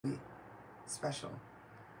special.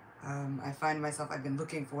 I find myself, I've been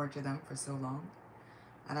looking forward to them for so long,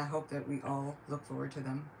 and I hope that we all look forward to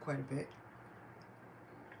them quite a bit.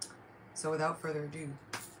 So without further ado,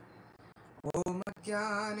 Om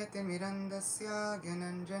Ajnanatirmirandasya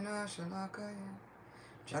Gyananjana Shalakaya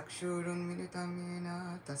Chakshurunmilitam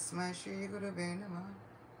Yena Tasmai Shri Gurave Namah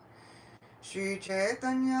Shri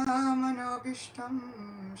Chaitanya Manobishtam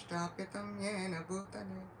Shtapitam Yena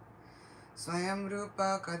Bhutale Swayam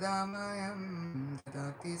Rupa Kadamayam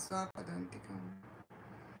Dadati Swapadantikam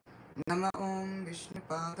Nama Om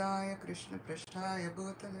Vishnupadaya Krishna Prasthaya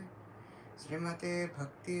Bhutale Srimate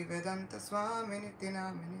Bhakti Vedanta Swami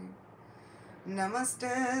Nityanamini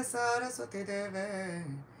Namaste Saraswati Deve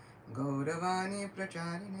Gauravani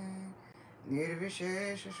Pracharine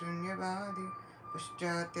Nirvishesha Shunyavadi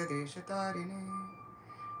Paschatya Deshatarine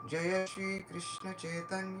Jaya Shri Krishna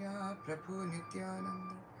Chaitanya Prabhu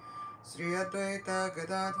Nityananda Sri Advaita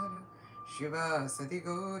Gadadhara Shiva Sadi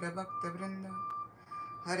Gaura Bhakta Vrinda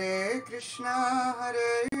Hare Krishna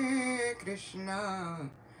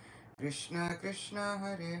Krishna Krishna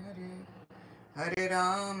Hare Hare Hare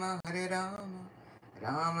Rama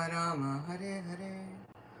Rama Rama Hare Hare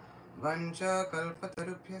Vancha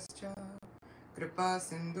kalpatarubhyascha kripa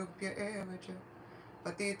sindubhya eva cha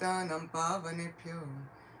patitanam pavanebhyo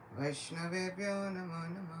vaishnavebhyo namo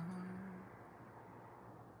namaha.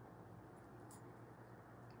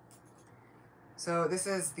 So this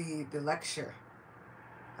is the lecture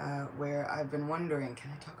where I've been wondering, can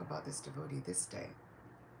I talk about this devotee this day?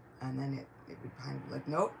 And then it would kind of like,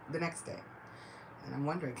 nope, the next day. And I'm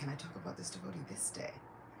wondering, can I talk about this devotee this day?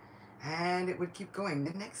 And it would keep going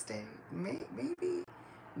the next day, maybe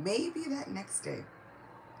that next day.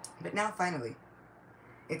 But now finally,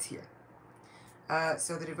 it's here.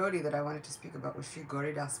 So the devotee that I wanted to speak about was Sri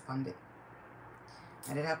Gauridas Pandit.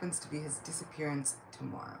 And it happens to be his disappearance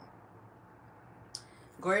tomorrow.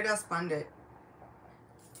 Gauridas Pandit,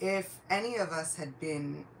 if any of us had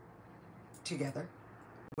been together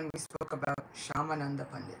when we spoke about Shyamananda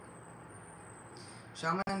Pandit.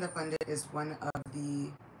 Shyamananda Pandit is one of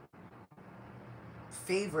the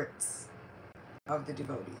favorites of the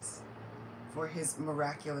devotees for his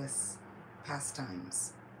miraculous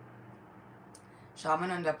pastimes.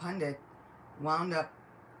 Shyamananda Pandit wound up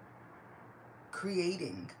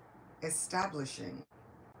establishing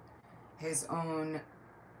his own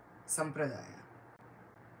sampradaya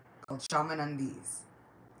called Shyamanandis.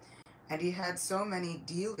 And he had so many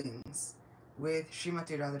dealings with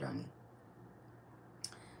Srimati Radharani.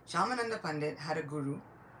 Shyamananda Pandit had a guru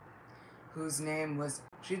whose name was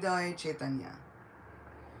Hridaya Chaitanya,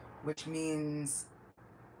 which means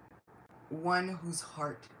one whose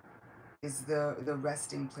heart is the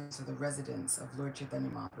resting place or the residence of Lord Chaitanya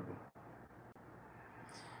Mahaprabhu.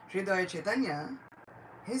 Hridaya Chaitanya,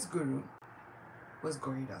 his guru, was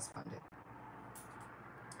Gauridas Pandit.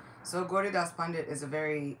 So Gauridas Pandit is a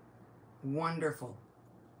very wonderful,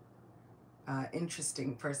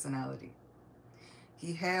 interesting personality.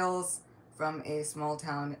 He hails from a small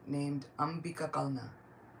town named Ambikakalna.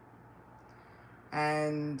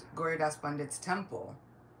 And Gauridas Pandit's temple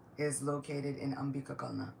is located in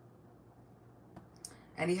Ambikakalna.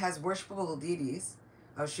 And he has worshipable deities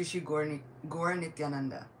of Shri Gaura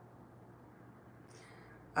Nityananda.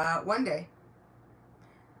 One day,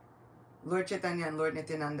 Lord Chaitanya and Lord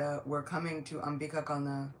Nityananda were coming to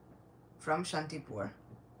Ambikakalna from Shantipur,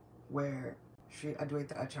 where Sri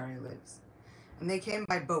Advaita Acharya lives. And they came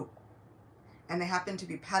by boat, and they happened to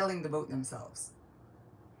be paddling the boat themselves.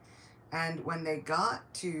 And when they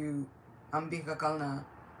got to Ambikakalna,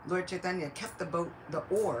 Lord Chaitanya kept the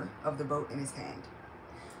oar of the boat in his hand.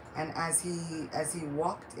 And as he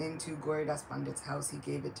walked into Gauridas Pandit's house, he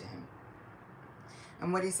gave it to him.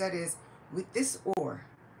 And what he said is, with this oar,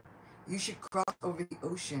 you should cross over the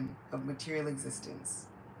ocean of material existence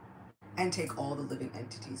and take all the living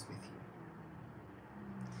entities with you.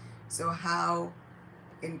 So how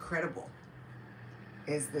incredible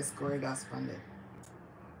is this Gauridas Pandit,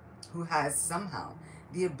 who has somehow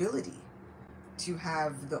the ability to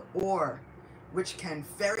have the oar which can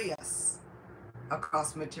ferry us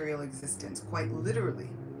across material existence, quite literally,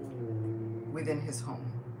 within his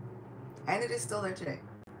home. And it is still there today.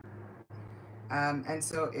 And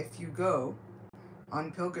so if you go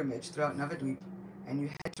on pilgrimage throughout Navadvip and you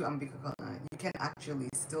head to Ambikakalna, you can actually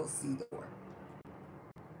still see the oar.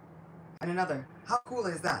 And another, how cool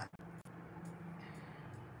is that?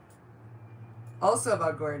 Also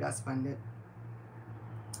about Gauridas Pandit,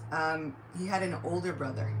 he had an older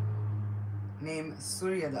brother named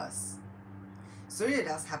Suryadas.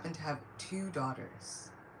 Suryadas happened to have two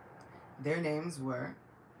daughters. Their names were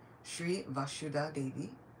Sri Vasudha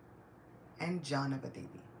Devi and Janava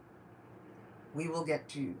Devi. We will get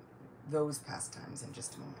to those pastimes in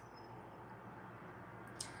just a moment.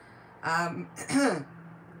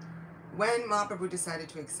 When Mahaprabhu decided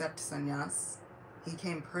to accept sannyas, he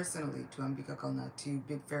came personally to Ambika Kalna to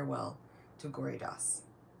bid farewell to Gauridas.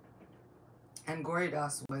 And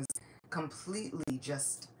Gauridas was completely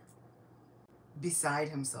just beside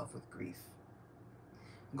himself with grief.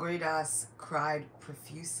 Gauridas cried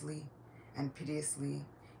profusely and piteously.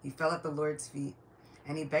 He fell at the Lord's feet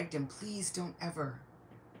and he begged him, please don't ever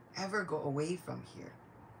go away from here.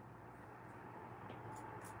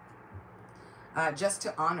 Just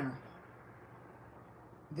to honor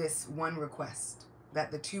this one request, that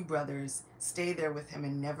the two brothers stay there with him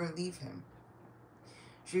and never leave him,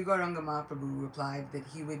 Sri Gauranga Mahaprabhu replied that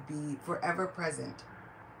he would be forever present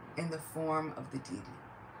in the form of the deity.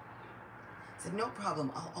 He said, no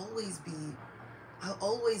problem, I'll always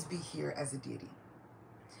be here as a deity.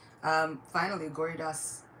 Finally,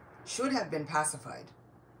 Gauridas should have been pacified.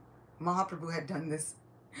 Mahaprabhu had done this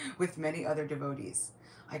with many other devotees.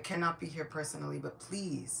 I cannot be here personally, but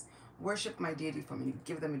please worship my deity form, and you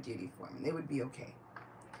give them a deity form, and they would be okay.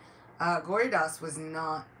 Gauridas was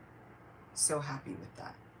not so happy with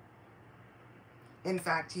that. In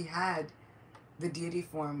fact, he had the deity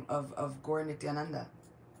form of Gaur Nityananda.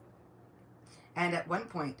 And at one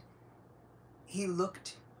point, he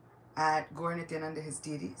looked at Gaur Nityananda, his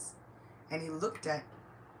deities, and he looked at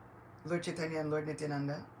Lord Chaitanya and Lord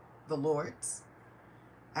Nityananda, the lords,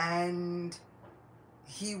 and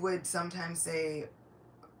he would sometimes say,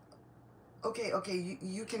 okay,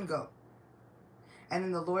 you can go. And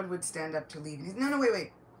then the Lord would stand up to leave. And he's, no,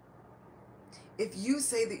 wait. If you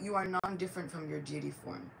say that you are non-different from your deity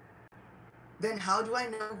form, then how do I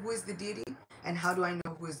know who is the deity? And how do I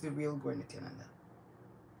know who is the real Gaur Nityananda?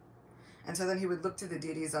 And so then he would look to the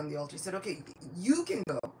deities on the altar. He said, okay, you can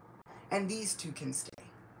go, and these two can stay.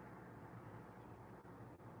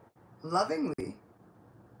 Lovingly,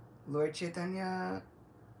 Lord Chaitanya,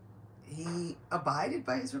 he abided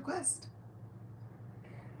by his request.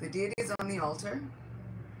 The deities on the altar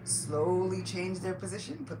slowly changed their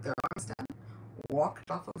position, put their arms down, walked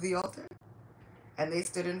off of the altar, and they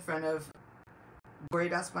stood in front of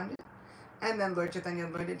Gauridas Pandit, and then Lord Chaitanya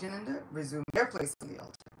and Lord Nityananda resumed their place on the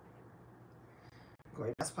altar.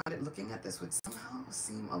 Gauridas Pandit, looking at this, would somehow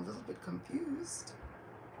seem a little bit confused.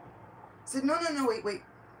 Said, no, wait.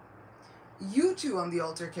 You two on the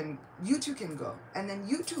altar can go, and then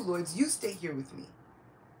you two lords, you stay here with me.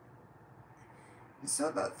 So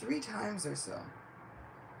about 3 times or so,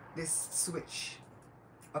 this switch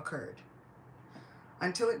occurred,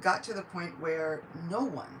 until it got to the point where no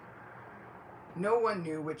one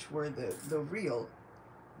knew which were the real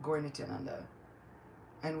Gaur Nityananda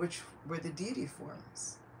and which were the deity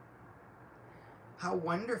forms. How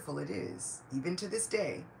wonderful it is, even to this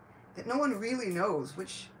day, that no one really knows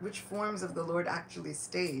which forms of the Lord actually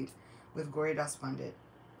stayed with Gauridas Pandit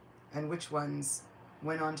and which ones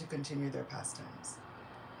went on to continue their pastimes.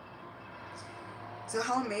 So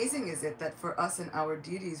how amazing is it that for us and our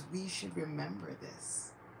deities, we should remember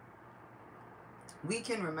this. We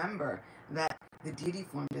can remember that the deity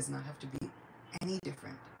form does not have to be any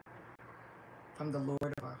different from the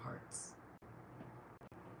Lord of our hearts.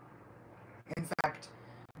 In fact,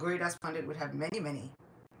 Gauridas Pandit would have many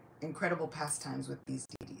incredible pastimes with these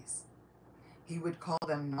deities. He would call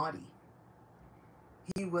them naughty.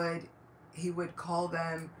 He would call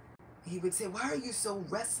them, he would say, why are you so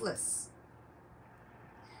restless?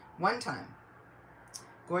 One time,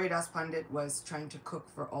 Gauridas Pandit was trying to cook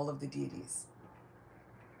for all of the deities.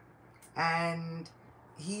 And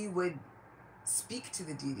he would speak to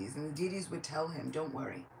the deities, and the deities would tell him, don't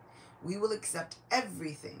worry, we will accept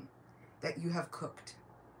everything that you have cooked.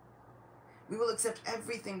 We will accept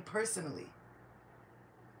everything personally.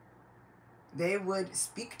 They would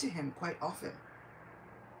speak to him quite often.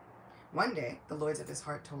 One day, the lords of his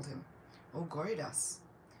heart told him, "O Gauridas,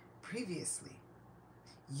 previously,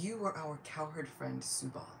 you were our cowherd friend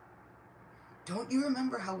Subal. Don't you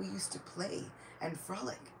remember how we used to play and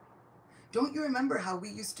frolic? Don't you remember how we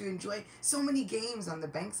used to enjoy so many games on the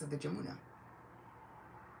banks of the Jamuna?"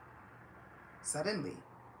 Suddenly,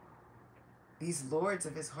 these lords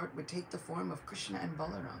of his heart would take the form of Krishna and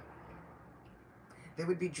Balaram. They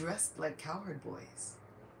would be dressed like cowherd boys.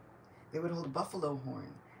 They would hold a buffalo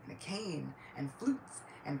horn and a cane and flutes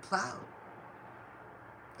and plow.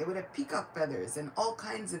 They would have peacock feathers and all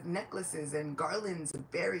kinds of necklaces and garlands of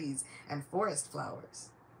berries and forest flowers.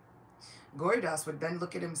 Gauridas would then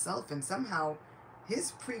look at himself, and somehow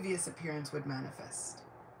his previous appearance would manifest.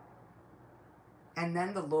 And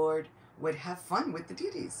then the Lord would have fun with the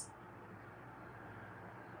deities.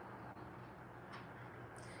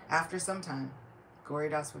 After some time,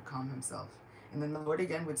 Gauridas would calm himself, and then the Lord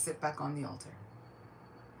again would sit back on the altar.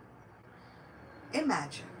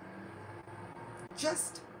 Imagine,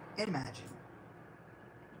 just imagine.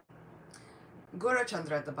 Gora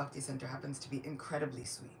Chandra at the Bhakti Center happens to be incredibly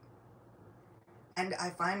sweet. And I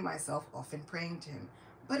find myself often praying to him.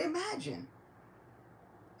 But imagine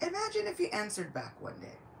if he answered back one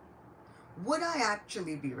day. Would I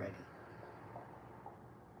actually be ready?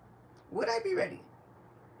 Would I be ready?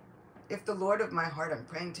 If the Lord of my heart, I'm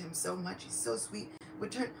praying to him so much, he's so sweet,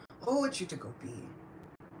 would turn, oh, it's you to go be.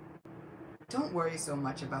 Don't worry so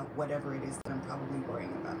much about whatever it is that I'm probably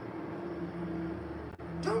worrying about.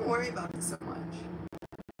 Don't worry about it so much.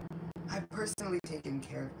 I've personally taken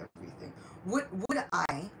care of everything. Would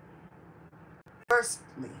I,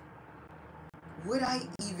 firstly, would I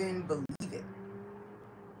even believe it?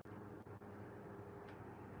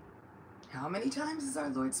 How many times is our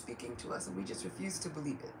Lord speaking to us and we just refuse to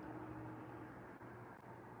believe it?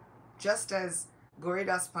 Just as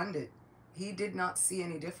Gauridas Pandit, he did not see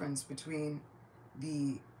any difference between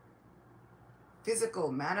the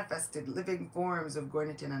physical, manifested, living forms of Gaur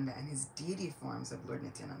Nityananda and his deity forms of Lord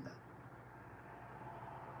Nityananda.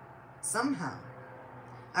 Somehow,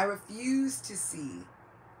 I refuse to see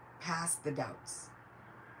past the doubts.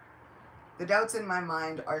 The doubts in my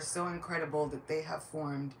mind are so incredible that they have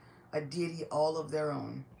formed a deity all of their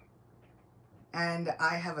own. And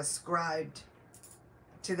I have ascribed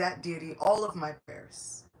to that deity all of my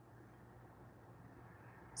prayers.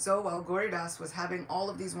 So while Gauridas was having all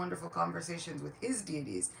of these wonderful conversations with his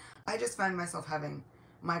deities, I just find myself having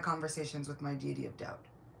my conversations with my deity of doubt.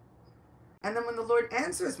 And then when the Lord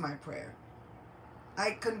answers my prayer,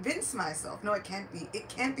 I convince myself, no, it can't be. It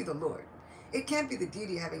can't be the Lord. It can't be the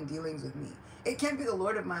deity having dealings with me. It can't be the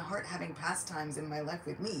Lord of my heart having pastimes in my life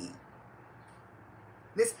with me.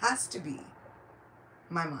 This has to be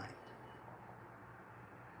my mind.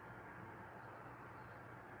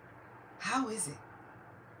 How is it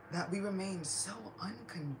that we remain so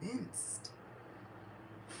unconvinced?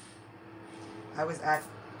 I was at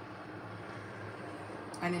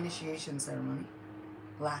an initiation ceremony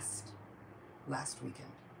last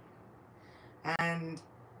weekend. And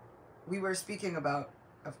we were speaking about,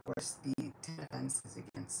 of course, the 10 offenses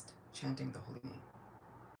against chanting the holy name.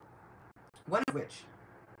 One of which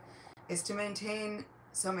is to maintain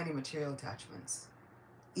so many material attachments,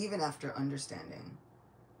 even after understanding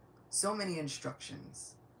so many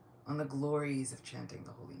instructions on the glories of chanting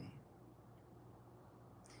the holy name.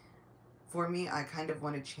 For me, I kind of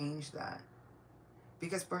want to change that,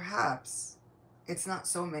 because perhaps it's not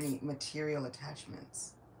so many material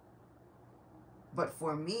attachments, but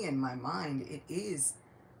for me, in my mind, it is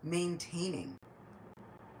maintaining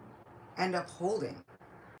and upholding,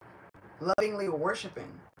 lovingly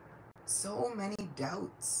worshiping so many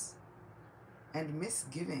doubts and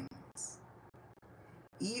misgivings,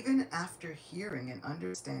 even after hearing and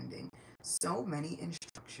understanding so many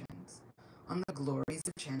instructions on the glories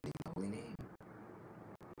of chanting the holy name.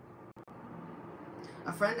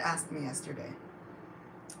 A friend asked me yesterday,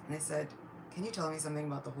 and I said, can you tell me something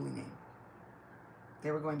about the holy name?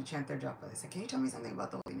 They were going to chant their japa. They said, can you tell me something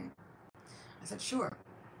about the holy name? I said, sure.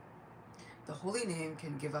 The holy name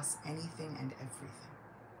can give us anything and everything.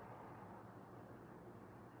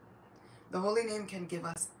 The holy name can give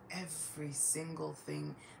us every single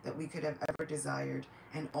thing that we could have ever desired,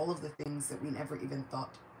 and all of the things that we never even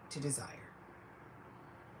thought to desire.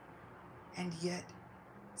 And yet,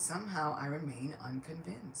 somehow I remain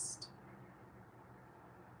unconvinced.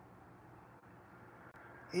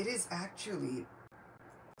 It is actually,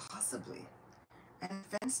 possibly, an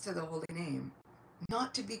offense to the holy name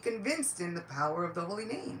not to be convinced in the power of the holy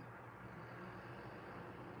name.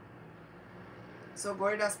 So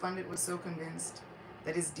Gauridas Pandit was so convinced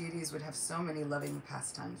that his deities would have so many loving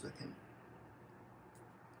pastimes with him.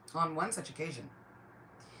 On one such occasion,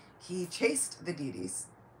 he chased the deities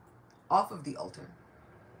off of the altar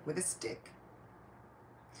with a stick.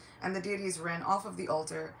 And the deities ran off of the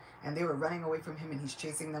altar, and they were running away from him, and he's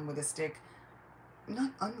chasing them with a stick,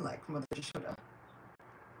 not unlike Mother Yashoda.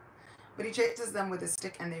 But he chases them with a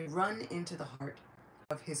stick, and they run into the heart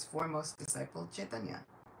of his foremost disciple, Chaitanya.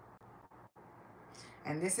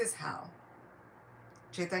 And this is how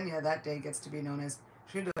Chaitanya that day gets to be known as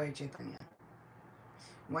Hridaya Chaitanya,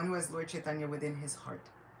 one who has Lord Chaitanya within his heart.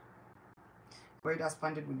 Gauridas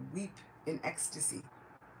Pandit would weep in ecstasy,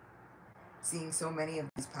 seeing so many of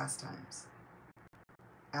these pastimes,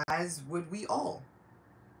 as would we all,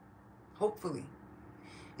 hopefully,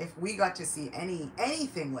 if we got to see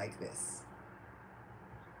anything like this.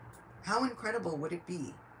 How incredible would it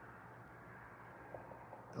be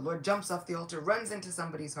The Lord jumps off the altar, runs into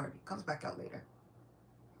somebody's heart. He comes back out later.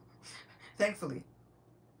 Thankfully.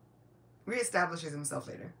 Reestablishes himself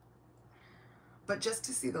later. But just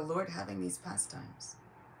to see the Lord having these pastimes.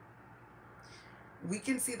 We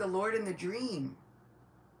can see the Lord in the dream.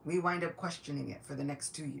 We wind up questioning it for the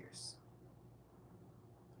next 2 years.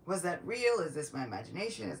 Was that real? Is this my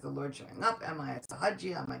imagination? Is the Lord showing up? Am I a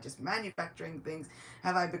sahaji? Am I just manufacturing things?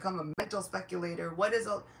 Have I become a mental speculator? What is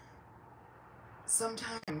all?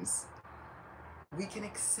 Sometimes we can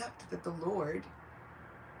accept that the Lord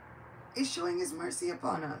is showing his mercy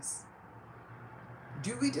upon us.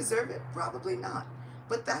 Do we deserve it? Probably not.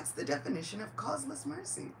 But that's the definition of causeless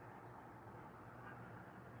mercy.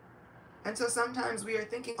 And so sometimes we are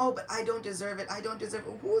thinking, oh, but I don't deserve it. I don't deserve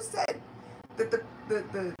it. Who said that the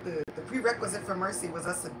prerequisite for mercy was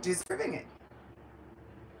us deserving it?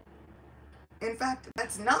 In fact,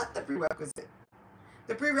 that's not the prerequisite.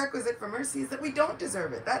 The prerequisite for mercy is that we don't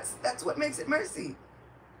deserve it. That's what makes it mercy.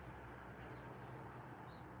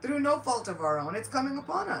 Through no fault of our own, it's coming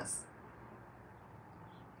upon us.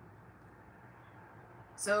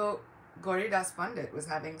 So Gauridas Pandit was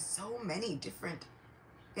having so many different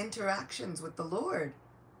interactions with the Lord.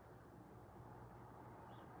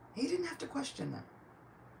 He didn't have to question them.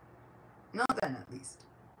 Not then, at least.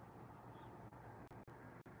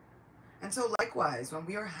 And so likewise, when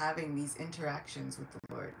we are having these interactions with the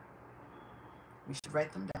Lord, we should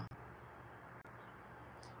write them down.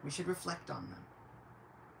 We should reflect on them.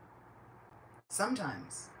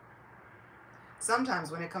 Sometimes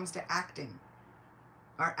when it comes to acting,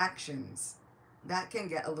 our actions, that can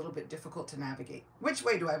get a little bit difficult to navigate. Which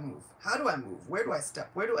way do I move? How do I move? Where do I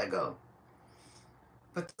step? Where do I go?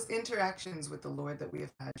 But those interactions with the Lord that we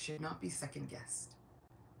have had should not be second-guessed.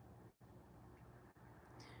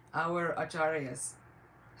 Our acharyas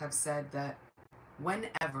have said that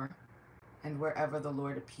whenever and wherever the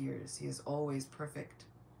Lord appears, he is always perfect,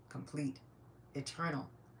 complete, eternal,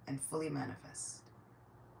 and fully manifest.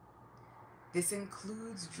 This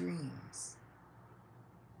includes dreams.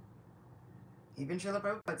 Even Srila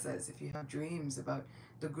Prabhupada says, if you have dreams about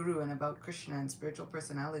the Guru and about Krishna and spiritual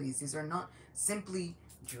personalities, these are not simply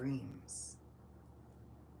dreams.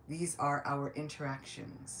 These are our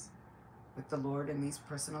interactions with the Lord and these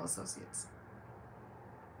personal associates.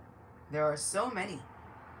 There are so many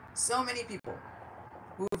people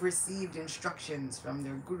who have received instructions from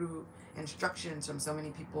their Guru, instructions from so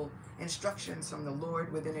many people, instructions from the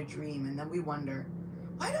Lord within a dream, and then we wonder,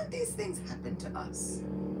 why don't these things happen to us?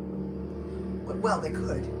 Well, they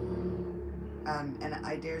could. And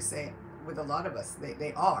I dare say, with a lot of us,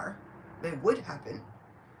 they would happen.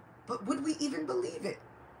 But would we even believe it?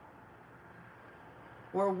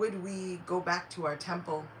 Or would we go back to our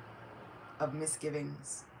temple of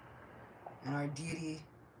misgivings and our deity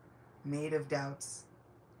made of doubts,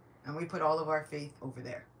 and we put all of our faith over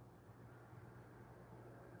there?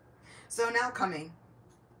 So now coming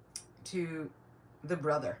to the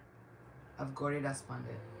brother of Gauridas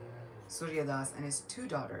Pandit, Suryadas, and his two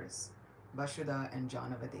daughters, Vasudha and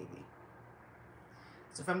Janavadevi.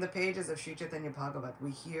 So from the pages of Sri Chaitanya Bhagavat,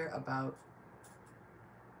 we hear about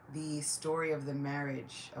the story of the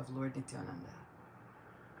marriage of Lord Nityananda.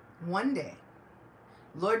 One day,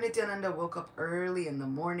 Lord Nityananda woke up early in the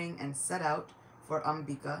morning and set out for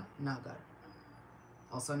Ambika Nagar,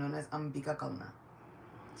 also known as Ambika Kalna.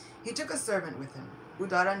 He took a servant with him,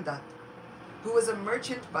 Udaran Dutt, who was a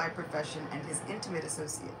merchant by profession and his intimate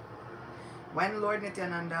associate. When Lord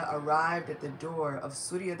Nityananda arrived at the door of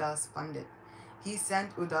Suryadas Pandit, he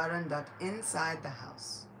sent Udaran Dutt inside the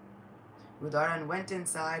house. Udaran went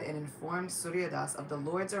inside and informed Suryadas of the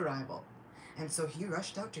Lord's arrival, and so he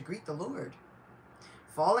rushed out to greet the Lord.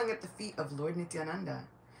 Falling at the feet of Lord Nityananda,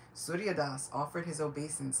 Suryadas offered his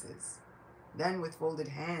obeisances. Then with folded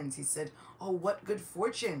hands he said, "Oh, what good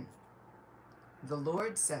fortune!" The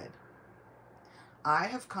Lord said, "I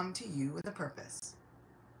have come to you with a purpose.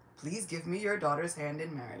 Please give me your daughter's hand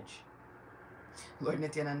in marriage." Lord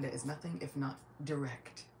Nityananda is nothing if not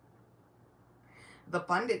direct. The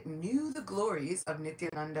Pandit knew the glories of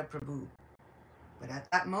Nityananda Prabhu, but at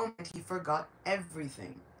that moment he forgot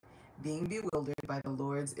everything, being bewildered by the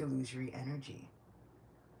Lord's illusory energy.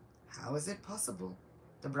 "How is it possible?"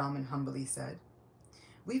 the Brahmin humbly said.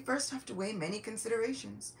 "We first have to weigh many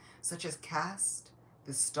considerations, such as caste,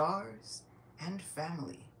 the stars, and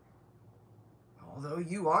family. Although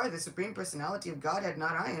you are the Supreme Personality of Godhead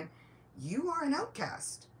Narayan, you are an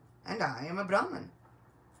outcast, and I am a Brahmin."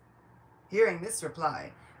 Hearing this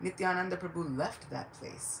reply, Nityananda Prabhu left that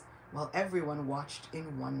place, while everyone watched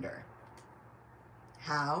in wonder.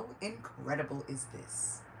 How incredible is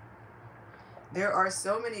this? There are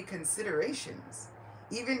so many considerations,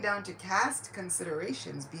 even down to caste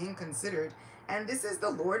considerations being considered, and this is the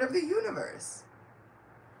Lord of the universe.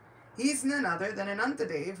 He's none other than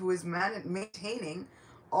Anantadev, who is maintaining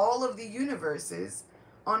all of the universes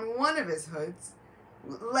on one of his hoods,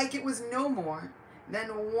 like it was no more than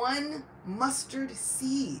one mustard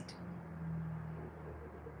seed.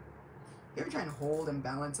 You ever try and hold and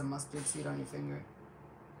balance a mustard seed on your finger?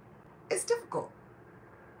 It's difficult.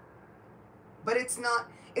 But it's not,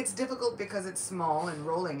 it's difficult because it's small and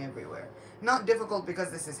rolling everywhere. Not difficult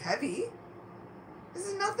because this is heavy. This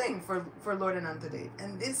is nothing for Lord Anantadev.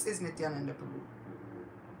 And this is Nityananda Prabhu.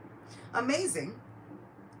 Amazing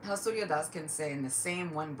how Surya Das can say in the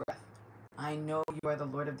same one breath, I know you are the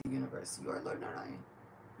Lord of the universe. You are Lord Narayan.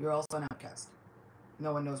 You're also an outcast.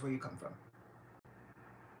 No one knows where you come from.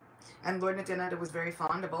 And Lord Nityananda was very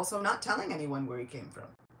fond of also not telling anyone where he came from.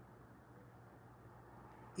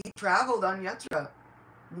 He traveled on yatra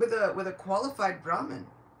with a qualified Brahmin.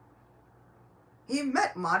 He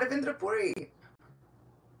met Madhavendra Puri.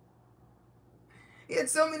 He had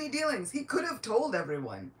so many dealings. He could have told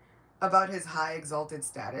everyone about his high exalted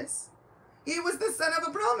status. He was the son of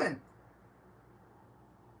a Brahmin.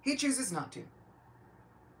 He chooses not to.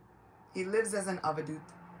 He lives as an avadut,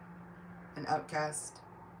 an outcast,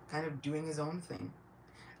 kind of doing his own thing,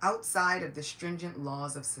 outside of the stringent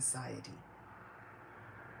laws of society.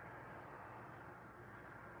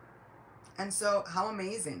 And so, how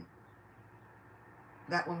amazing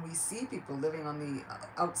that when we see people living on the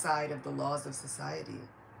outside of the laws of society,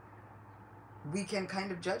 we can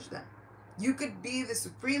kind of judge them. You could be the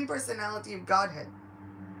Supreme Personality of Godhead.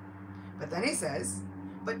 But then he says,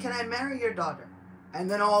 but can I marry your daughter? And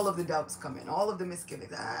then all of the doubts come in, all of the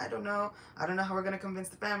misgivings. I don't know how we're going to convince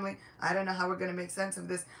the family. I don't know how we're going to make sense of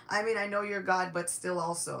this. I mean, I know you're God, but still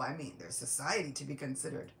also, I mean, there's society to be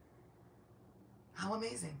considered. How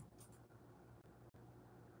amazing.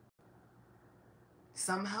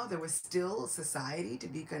 Somehow there was still society to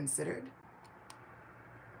be considered.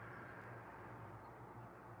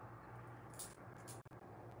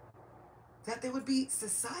 That there would be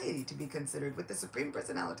society to be considered with the Supreme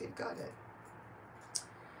Personality of Godhead.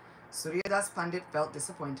 Surya Das Pandit felt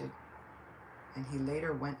disappointed, and he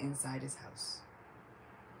later went inside his house.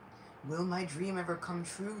 Will my dream ever come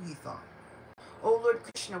true, he thought. Oh Lord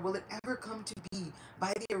Krishna, will it ever come to be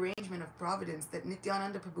by the arrangement of providence that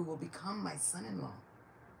Nityananda Prabhu will become my son-in-law?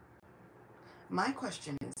 My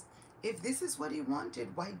question is, if this is what he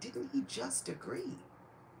wanted, why didn't he just agree?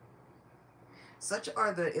 Such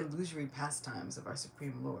are the illusory pastimes of our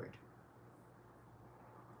Supreme Lord.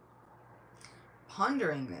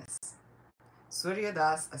 Pondering this, Surya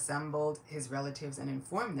Das assembled his relatives and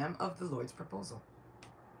informed them of the Lord's proposal.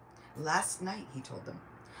 Last night, he told them,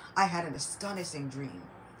 I had an astonishing dream.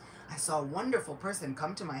 I saw a wonderful person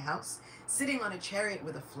come to my house, sitting on a chariot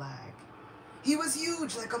with a flag. He was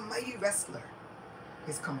huge, like a mighty wrestler.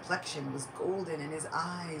 His complexion was golden and his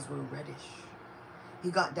eyes were reddish. He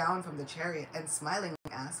got down from the chariot and smilingly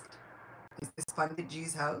asked, is this Pandit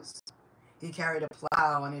Ji's house? He carried a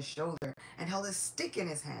plow on his shoulder and held a stick in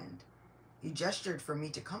his hand. He gestured for me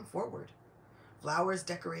to come forward. Flowers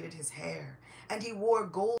decorated his hair, and he wore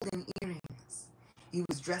golden earrings. He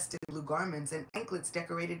was dressed in blue garments, and anklets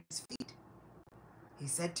decorated his feet. He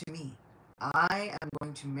said to me, I am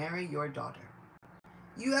going to marry your daughter.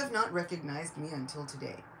 You have not recognized me until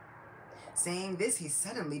today. Saying this, he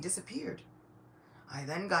suddenly disappeared. I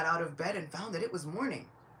then got out of bed and found that it was morning.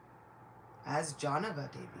 As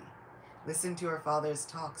Janava Devi listened to her father's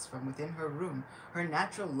talks from within her room, her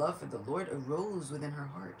natural love for the Lord arose within her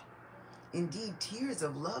heart. Indeed, tears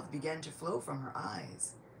of love began to flow from her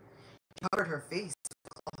eyes. She covered her face with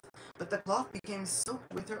a cloth, but the cloth became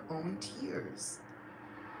soaked with her own tears.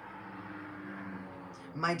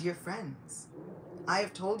 My dear friends, I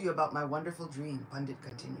have told you about my wonderful dream, Pandit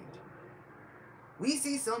continued. We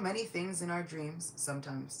see so many things in our dreams,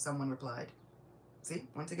 sometimes someone replied. See,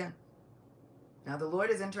 once again. Now the Lord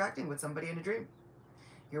is interacting with somebody in a dream.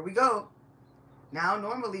 Here we go. Now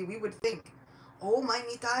normally we would think, oh, my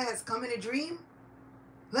Nitai has come in a dream?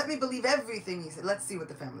 Let me believe everything he said. Let's see what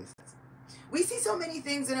the family says. We see so many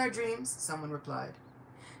things in our dreams, someone replied.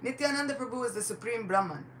 Nityananda Prabhu is the Supreme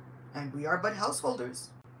Brahman, and we are but householders.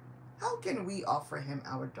 How can we offer him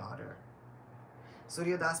our daughter?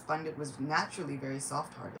 Surya Das Pandit was naturally very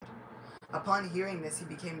soft-hearted. Upon hearing this, he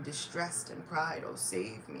became distressed and cried, oh,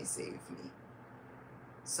 save me, save me.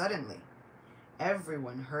 Suddenly,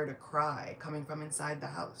 everyone heard a cry coming from inside the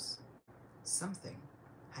house. Something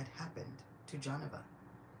had happened to Janava.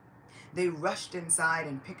 They rushed inside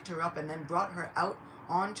and picked her up and then brought her out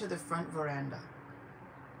onto the front veranda.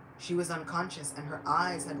 She was unconscious and her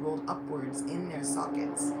eyes had rolled upwards in their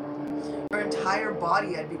sockets. Her entire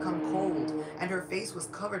body had become cold and her face was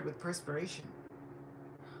covered with perspiration.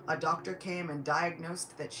 A doctor came and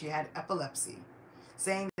diagnosed that she had epilepsy,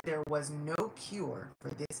 saying that there was no cure for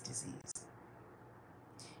this disease.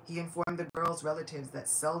 He informed the girl's relatives that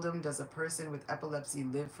seldom does a person with epilepsy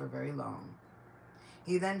live for very long.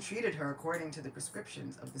 He then treated her according to the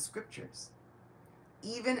prescriptions of the scriptures.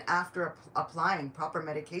 Even after applying proper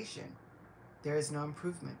medication, there is no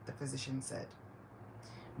improvement, the physician said.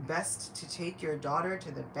 Best to take your daughter to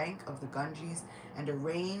the bank of the Ganges and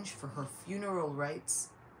arrange for her funeral rites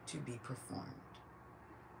to be performed.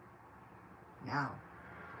 Now,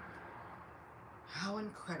 how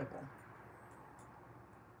incredible.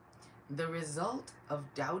 The result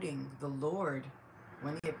of doubting the Lord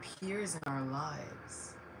when He appears in our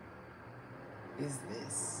lives is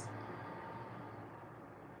this.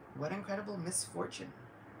 What incredible misfortune.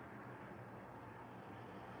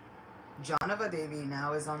 Janava Devi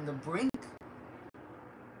now is on the brink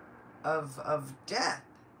of death.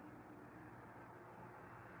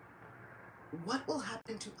 What will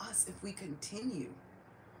happen to us if we continue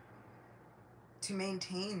to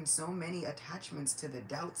maintain so many attachments to the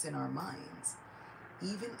doubts in our minds,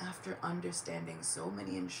 even after understanding so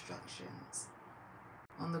many instructions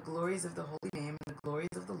on the glories of the holy name and the glories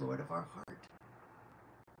of the Lord of our heart?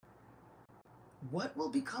 What will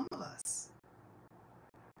become of us?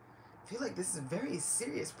 I feel like this is a very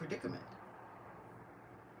serious predicament.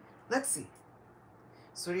 Let's see.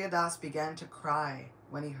 Suryadas began to cry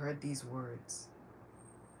when he heard these words.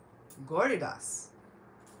 Gauridas,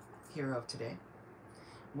 hero of today,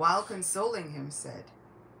 while consoling him, said,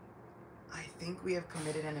 I think we have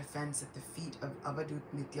committed an offense at the feet of Avadut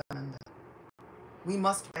Nityananda. We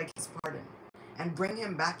must beg his pardon and bring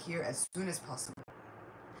him back here as soon as possible.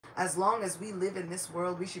 As long as we live in this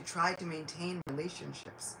world, we should try to maintain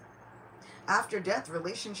relationships. After death,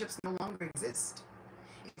 relationships no longer exist.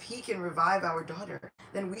 If he can revive our daughter,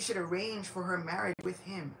 then we should arrange for her marriage with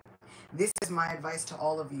him. This is my advice to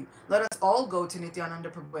all of you. Let us all go to Nityananda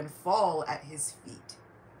Prabhu and fall at his feet.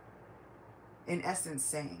 In essence,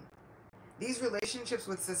 saying, these relationships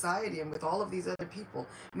with society and with all of these other people,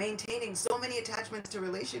 maintaining so many attachments to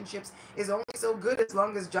relationships is only so good as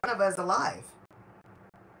long as Janava is alive.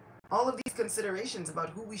 All of these considerations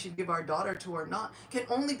about who we should give our daughter to or not can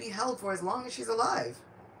only be held for as long as she's alive.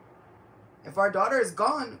 If our daughter is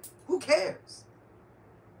gone, who cares?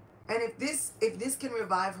 And if this can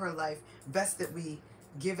revive her life, best that we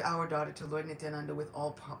give our daughter to Lord Nityananda with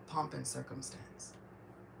all pomp and circumstance.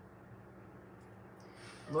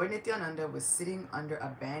 Lord Nityananda was sitting under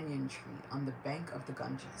a banyan tree on the bank of the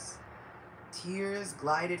Ganges. Tears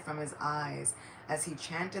glided from his eyes as he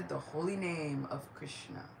chanted the holy name of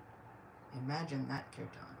Krishna. Imagine that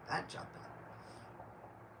kirtan, that japa.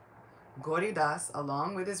 Gauridas,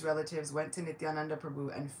 along with his relatives, went to Nityananda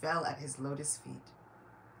Prabhu and fell at his lotus feet.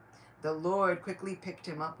 The Lord quickly picked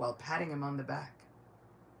him up while patting him on the back.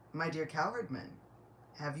 My dear cowherdmen,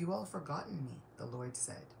 have you all forgotten me? The Lord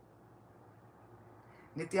said.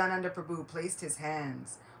 Nityananda Prabhu placed his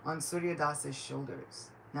hands on Suryadas's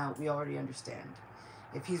shoulders. Now, we already understand.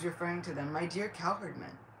 If he's referring to them, my dear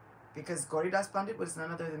cowherdmen, because Gauridas Pandit was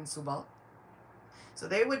none other than Subal. So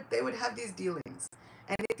they would have these dealings.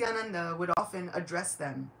 And Nityananda would often address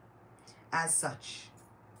them as such.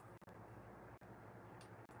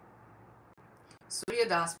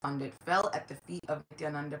 Suryadas Pandit fell at the feet of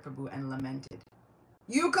Nityananda Prabhu and lamented,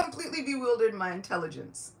 You completely bewildered my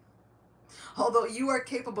intelligence. Although you are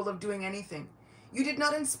capable of doing anything, you did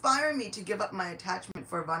not inspire me to give up my attachment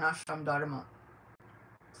for Varnashram Dharma.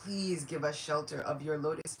 Please give us shelter of your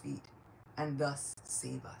lotus feet and thus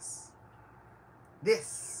save us.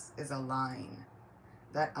 This is a line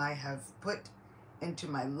that I have put into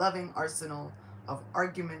my loving arsenal of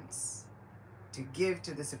arguments to give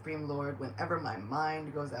to the Supreme Lord whenever my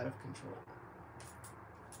mind goes out of control.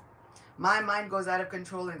 My mind goes out of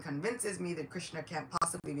control and convinces me that Krishna can't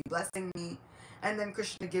possibly be blessing me, and then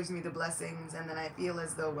Krishna gives me the blessings, and then I feel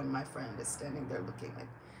as though when my friend is standing there looking like,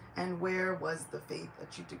 and where was the faith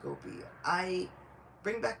Achyuta Gopi? I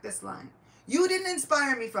bring back this line. You didn't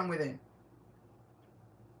inspire me from within.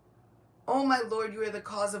 Oh my Lord, you are the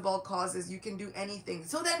cause of all causes. You can do anything.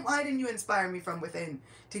 So then why didn't you inspire me from within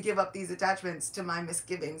to give up these attachments to my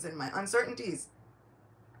misgivings and my uncertainties?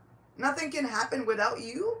 Nothing can happen without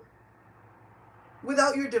you?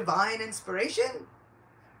 Without your divine inspiration?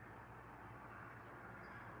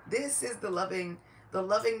 This is the loving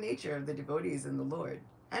nature of the devotees in the Lord.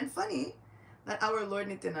 And funny that our Lord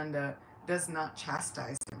Nityananda does not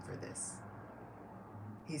chastise him for this.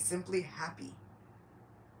 He's simply happy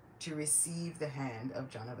to receive the hand of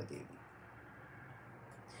Janava Devi.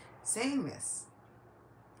 Saying this,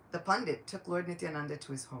 the Pandit took Lord Nityananda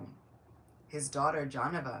to his home. His daughter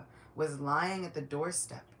Janava was lying at the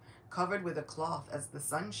doorstep, covered with a cloth as the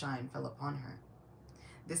sunshine fell upon her.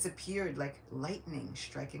 This appeared like lightning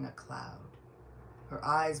striking a cloud. Her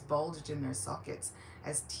eyes bulged in their sockets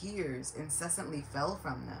as tears incessantly fell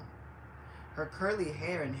from them. Her curly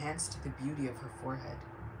hair enhanced the beauty of her forehead.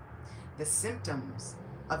 The symptoms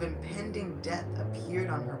of impending death appeared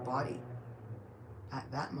on her body. At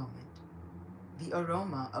that moment, the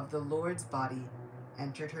aroma of the Lord's body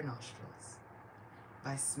entered her nostrils.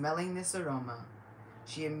 By smelling this aroma,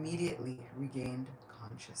 she immediately regained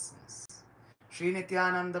consciousness. Sri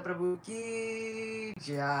Nityananda Prabhu ki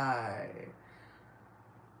jai.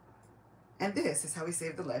 And this is how he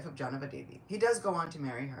saved the life of Janava Devi. He does go on to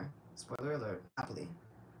marry her, spoiler alert, happily.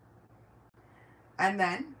 And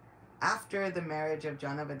then, after the marriage of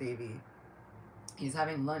Janava Devi, he's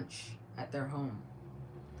having lunch at their home.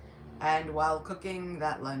 And while cooking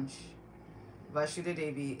that lunch, Vasudha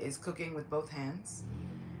Devi is cooking with both hands,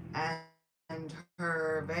 and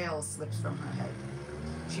her veil slips from her head.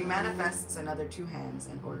 She manifests another two hands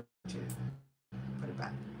in order to put it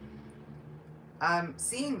back.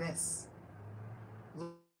 Seeing this,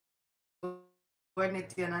 Lord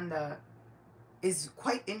Nityananda is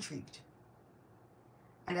quite intrigued.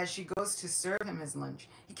 And as she goes to serve him his lunch,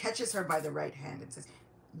 he catches her by the right hand and says,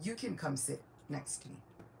 "You can come sit next to me."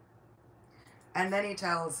 And then he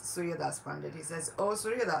tells Suryadas Pandit, he says, "Oh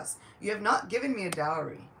Suryadas, you have not given me a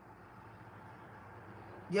dowry.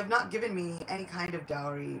 You have not given me any kind of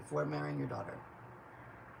dowry for marrying your daughter.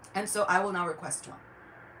 And so I will now request one.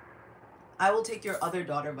 I will take your other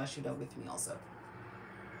daughter Vasudha with me also."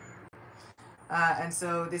 And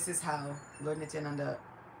so this is how Lord Nityananda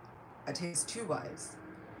attains two wives,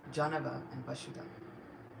 Janava and Vasudha.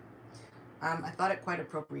 I thought it quite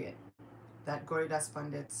appropriate that Gauridas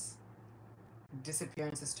Pandit's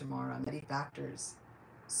disappearance is tomorrow, and that he factors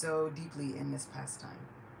so deeply in this pastime.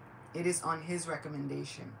 It is on his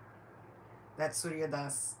recommendation that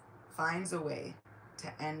Suryadas finds a way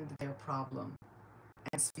to end their problem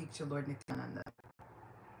and speak to Lord Nityananda.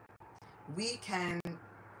 We can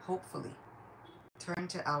hopefully turn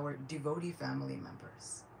to our devotee family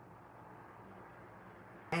members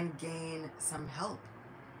and gain some help.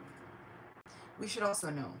 We should also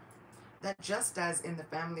know that just as in the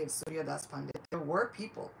family of Suryadas Pandit, there were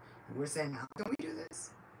people who were saying, "How can we do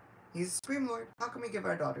this? He's a Supreme Lord. How can we give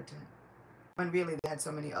our daughter to him?" When really they had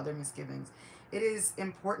so many other misgivings. It is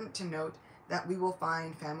important to note that we will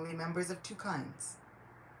find family members of two kinds.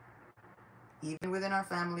 Even within our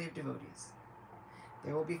family of devotees,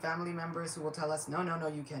 there will be family members who will tell us, no,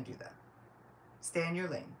 you can't do that. Stay in your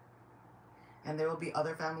lane. And there will be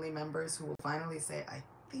other family members who will finally say, "I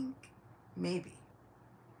think maybe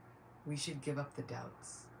we should give up the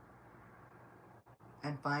doubts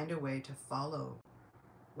and find a way to follow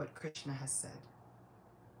what Krishna has said.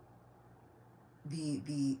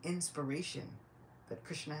 The inspiration that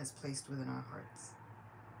Krishna has placed within our hearts."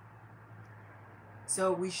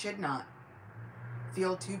 So we should not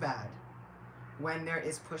feel too bad when there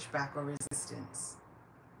is pushback or resistance.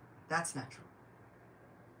 That's natural.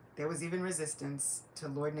 There was even resistance to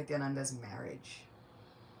Lord Nityananda's marriage.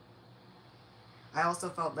 I also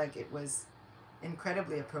felt like it was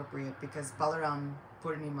incredibly appropriate because Balaram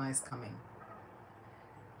Purnima is coming.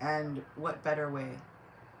 And what better way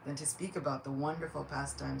than to speak about the wonderful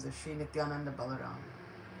pastimes of Sri Nityananda Balaram?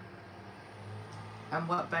 And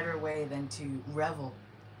what better way than to revel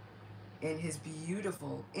in his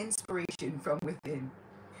beautiful inspiration from within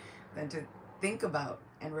than to think about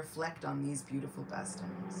and reflect on these beautiful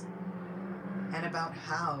pastimes and about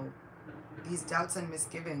how these doubts and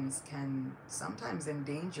misgivings can sometimes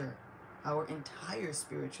endanger our entire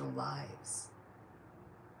spiritual lives.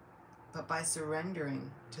 But by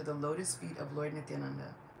surrendering to the lotus feet of Lord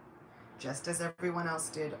Nityananda, just as everyone else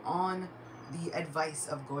did on the advice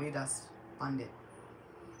of Gauridas Pandit,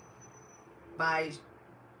 by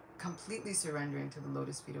completely surrendering to the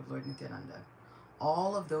lotus feet of Lord Nityananda,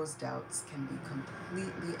 all of those doubts can be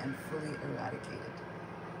completely and fully eradicated.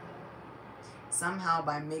 Somehow,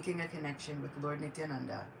 by making a connection with Lord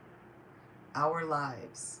Nityananda, our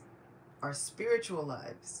lives, our spiritual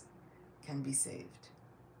lives, can be saved.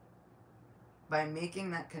 By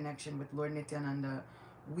making that connection with Lord Nityananda,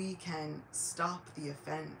 we can stop the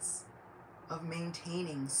offense of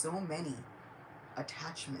maintaining so many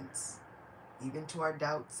attachments, even to our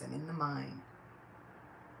doubts and in the mind.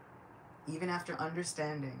 Even after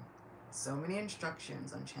understanding so many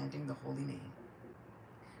instructions on chanting the holy name,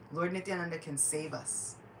 Lord Nityananda can save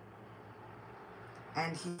us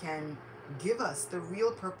and he can give us the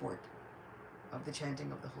real purport of the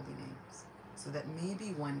chanting of the holy names, so that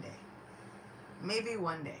maybe one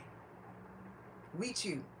day, we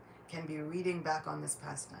too can be reading back on this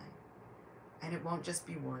pastime, and it won't just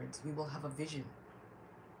be words. We will have a vision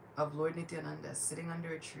of Lord Nityananda sitting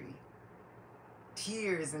under a tree,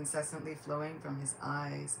 tears incessantly flowing from his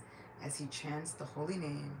eyes as he chants the holy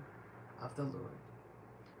name of the Lord.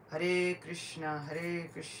 Hare Krishna,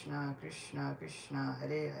 Krishna Krishna,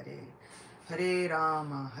 Hare Hare, Hare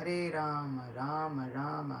Rama, Rama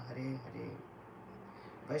Rama, Hare Hare.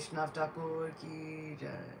 Vaishnav Thakur ki jai,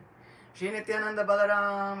 Shri Nityananda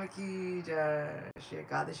Balaram ki jai, Shri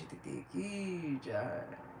Ekadashi Titi ki jai.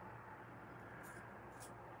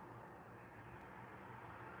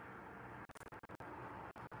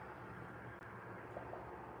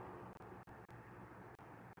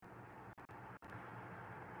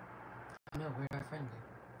 No, where'd our friend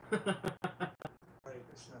go? Hare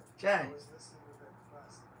Krishna. Jai. I was listening to that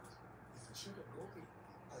class. If Shuka Gopi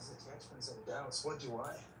has attachments and doubts, what do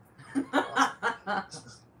I?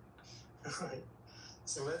 Right.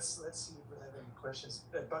 So let's see if we have any questions.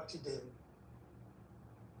 Bhakti Devi.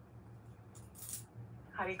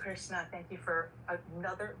 Hare Krishna, thank you for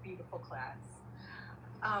another beautiful class.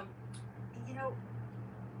 You know,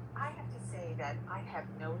 I have to say that I have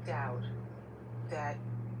no doubt that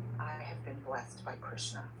I have been blessed by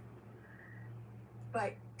Krishna.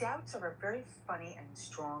 But doubts are a very funny and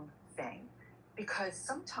strong thing, because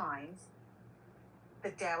sometimes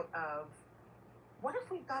the doubt of, what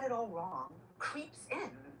if we've got it all wrong, creeps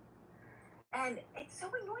in. And it's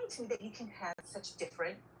so annoying to me that you can have such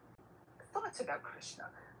different thoughts about Krishna.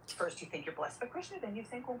 First you think you're blessed by Krishna, then you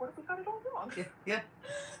think, well, what if we got it all wrong? Yeah.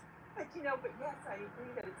 But yes, I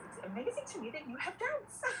agree that it's amazing to me that you have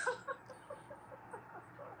doubts.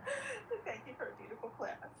 Thank you for a beautiful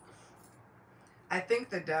class. I think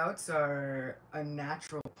the doubts are a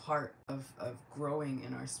natural part of growing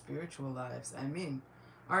in our spiritual lives. I mean,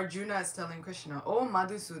 Arjuna is telling Krishna, "Oh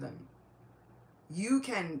Madhusudan, you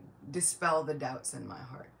can dispel the doubts in my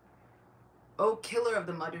heart. Oh killer of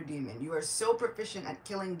the Madhu demon, you are so proficient at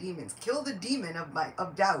killing demons. Kill the demon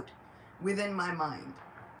of doubt within my mind.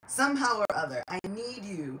 Somehow or other, I need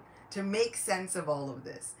you to make sense of all of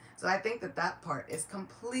this." So I think that part is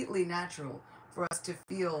completely natural for us to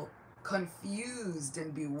feel confused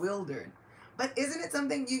and bewildered. But isn't it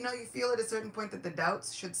something, you feel at a certain point that the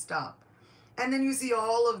doubts should stop? And then you see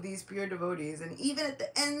all of these pure devotees, and even at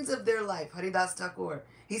the ends of their life, Haridas Thakur,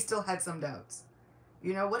 he still had some doubts.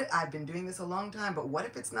 You know what? I've been doing this a long time, but what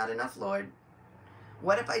if it's not enough, Lord?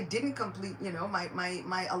 What if I didn't complete,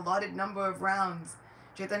 my allotted number of rounds?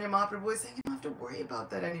 Chaitanya Mahaprabhu is saying, you don't have to worry about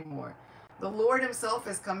that anymore. The Lord himself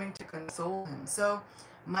is coming to console him. So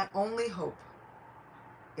my only hope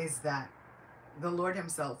is that the Lord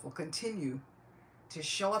himself will continue to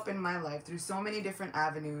show up in my life through so many different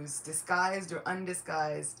avenues, disguised or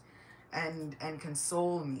undisguised, and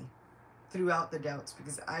console me throughout the doubts,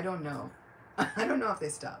 because I don't know. I don't know if they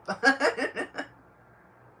stop.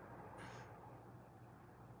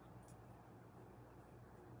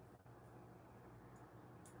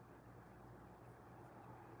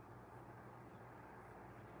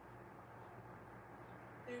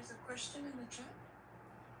 There's a question in the chat.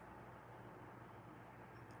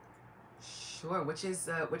 Sure.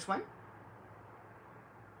 Which one?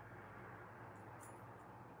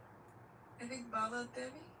 I think Bala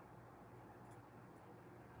Devi.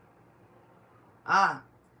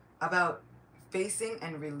 About facing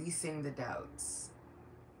and releasing the doubts.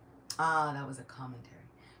 That was a commentary.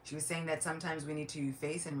 She was saying that sometimes we need to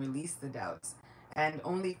face and release the doubts, and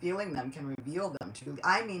only feeling them can reveal them to.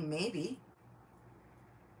 I mean, maybe.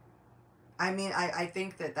 I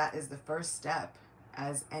think that is the first step,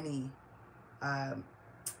 as any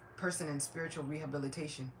person in spiritual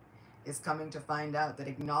rehabilitation is coming to find out that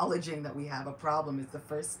acknowledging that we have a problem is the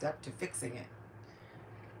first step to fixing it.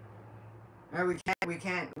 Or we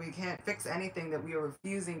can't fix anything that we are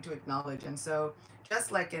refusing to acknowledge. And so,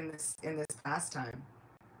 just like in this pastime,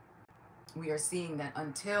 we are seeing that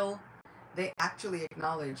until they actually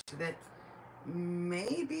acknowledged that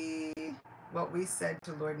maybe what we said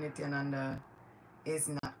to Lord Nityananda is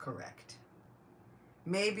not correct.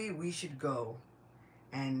 Maybe we should go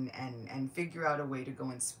and figure out a way to go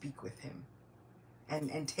and speak with him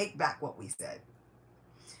and take back what we said.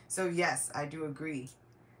 So yes, I do agree.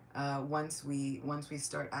 Once we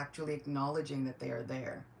start actually acknowledging that they are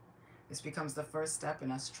there, this becomes the first step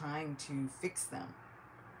in us trying to fix them.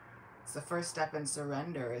 It's the first step in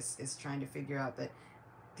surrender, is trying to figure out that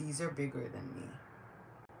these are bigger than me.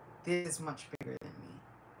 This is much bigger than me.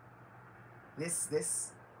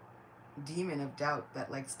 demon of doubt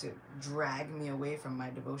that likes to drag me away from my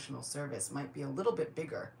devotional service might be a little bit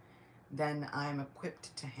bigger than I'm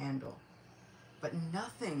equipped to handle. But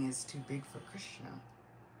nothing is too big for Krishna.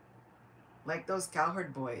 Like those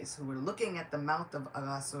cowherd boys who were looking at the mouth of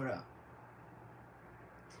Aghasura.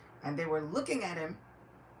 And they were looking at him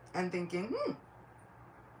and thinking,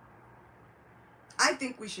 I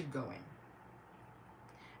think we should go in.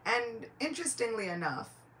 And interestingly enough,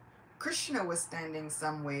 Krishna was standing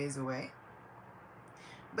some ways away.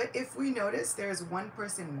 But if we notice, there's one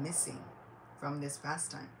person missing from this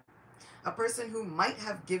pastime. A person who might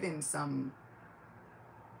have given some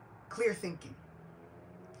clear thinking.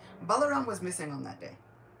 Balaram was missing on that day.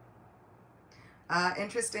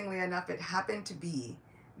 Interestingly enough, it happened to be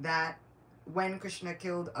that when Krishna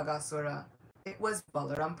killed Aghasura, it was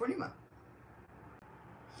Balaram Purnima.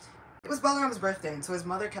 It was Balaram's birthday, and so his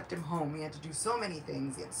mother kept him home. He had to do so many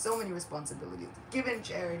things. He had so many responsibilities. Give in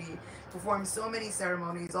charity, perform so many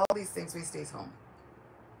ceremonies, all these things, so he stays home.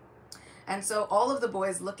 And so all of the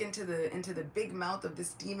boys look into the big mouth of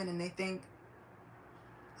this demon, and they think,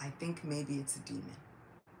 I think maybe it's a demon.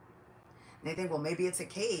 And they think, well, maybe it's a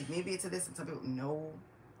cave, maybe it's a this. And some people, no,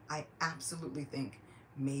 I absolutely think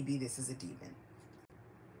maybe this is a demon.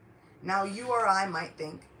 Now, you or I might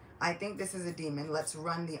think, I think this is a demon, let's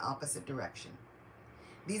run the opposite direction.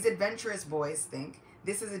 These adventurous boys think,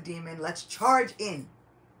 this is a demon, let's charge in.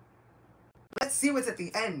 Let's see what's at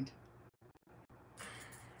the end.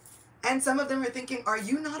 And some of them are thinking, are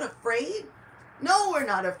you not afraid? No, we're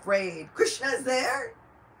not afraid. Krishna's there.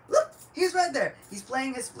 Look, he's right there. He's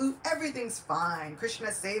playing his flute. Everything's fine.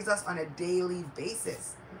 Krishna saves us on a daily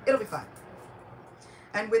basis. It'll be fine.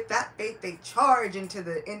 And with that faith, they charge into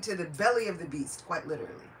the belly of the beast, quite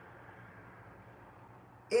literally.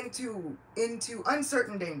 Into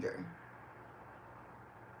uncertain danger.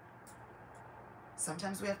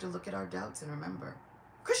 Sometimes we have to look at our doubts and remember,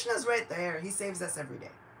 Krishna's right there. He saves us every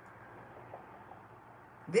day.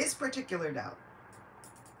 This particular doubt,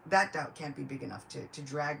 that doubt can't be big enough to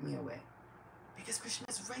drag me away. Because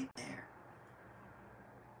Krishna's right there.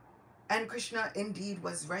 And Krishna indeed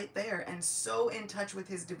was right there and so in touch with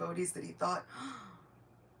his devotees that he thought,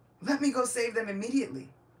 let me go save them immediately.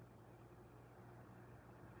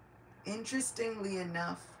 Interestingly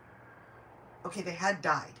enough, okay, they had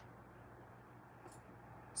died.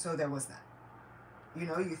 So there was that. You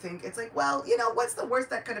know, you think, it's like, well, you know, what's the worst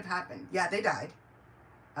that could have happened? Yeah, they died.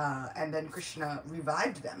 And then Krishna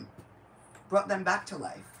revived them, brought them back to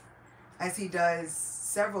life, as he does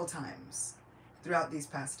several times throughout these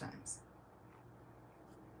pastimes.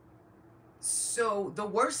 So the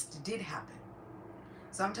worst did happen.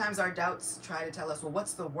 Sometimes our doubts try to tell us, well,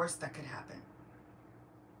 what's the worst that could happen?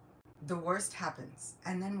 The worst happens.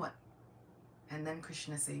 And then what? And then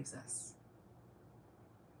Krishna saves us.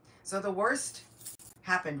 So the worst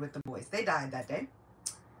happened with the boys. They died that day.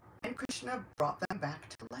 And Krishna brought them back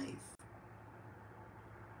to life.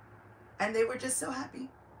 And they were just so happy.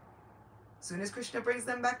 As soon as Krishna brings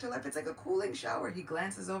them back to life, it's like a cooling shower. He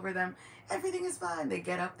glances over them. Everything is fine. They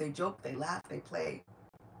get up, they joke, they laugh, they play.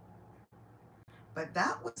 But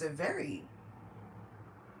that was a very...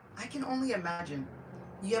 I can only imagine.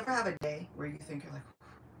 You ever have a day where you think, you're like,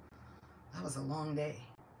 that was a long day.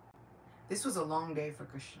 This was a long day for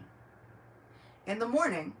Krishna. In the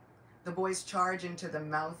morning, the boys charge into the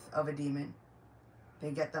mouth of a demon.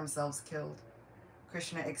 They get themselves killed.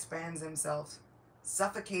 Krishna expands himself,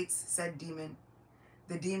 suffocates said demon.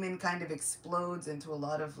 The demon kind of explodes into a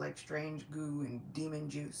lot of like strange goo and demon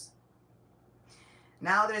juice.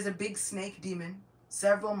 Now there's a big snake demon,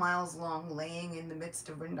 several miles long, laying in the midst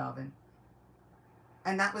of Vrindavan.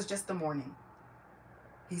 And that was just the morning.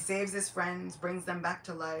 He saves his friends, brings them back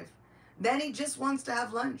to life. Then he just wants to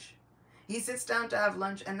have lunch. He sits down to have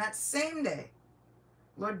lunch, and that same day,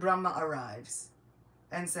 Lord Brahma arrives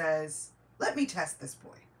and says, let me test this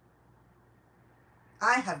boy.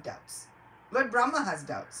 I have doubts. Lord Brahma has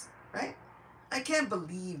doubts, right? I can't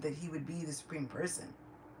believe that he would be the supreme person.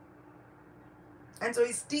 And so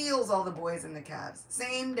he steals all the boys and the calves.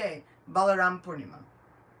 Same day, Balaram Purnima.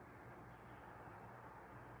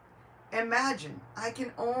 Imagine, I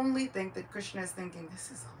can only think that Krishna is thinking,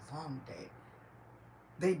 this is a long day.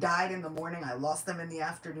 They died in the morning, I lost them in the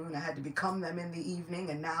afternoon, I had to become them in the evening,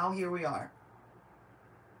 and now here we are.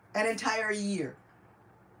 An entire year.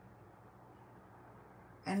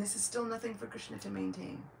 And this is still nothing for Krishna to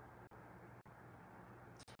maintain.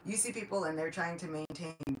 You see people and they're trying to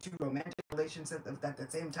maintain two romantic relationships at the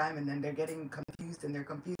same time, and then they're getting confused and they're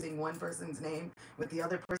confusing one person's name with the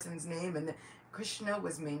other person's name. And Krishna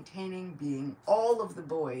was maintaining being all of the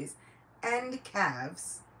boys and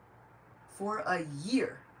calves for a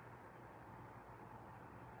year.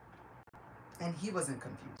 And he wasn't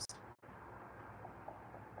confused.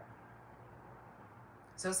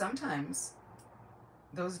 So sometimes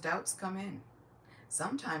those doubts come in.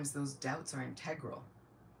 Sometimes those doubts are integral.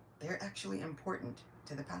 They're actually important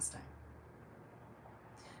to the pastime.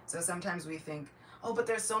 So sometimes we think, oh, but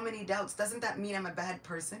there's so many doubts. Doesn't that mean I'm a bad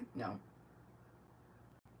person? No.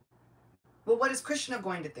 Well, what is Krishna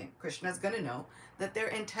going to think? Krishna's going to know that they're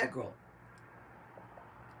integral.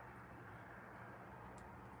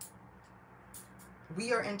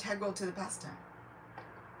 We are integral to the pastime.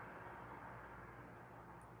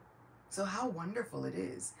 So how wonderful it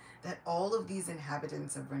is that all of these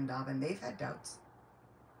inhabitants of Vrindavan, they've had doubts.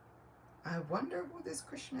 I wonder who this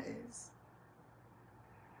Krishna is.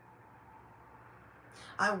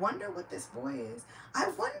 I wonder what this boy is. I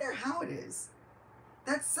wonder how it is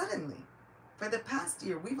that suddenly, for the past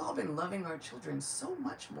year, we've all been loving our children so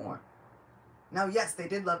much more. Now, yes, they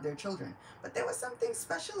did love their children, but there was something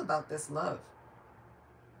special about this love.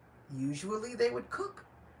 Usually they would cook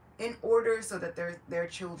in order so that their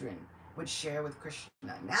children would share with Krishna.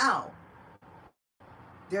 Now,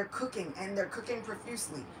 they're cooking, and they're cooking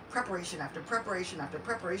profusely. Preparation after preparation after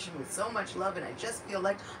preparation with so much love, and I just feel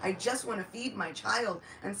like I just want to feed my child,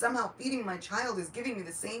 and somehow feeding my child is giving me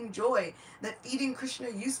the same joy that feeding Krishna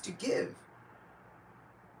used to give.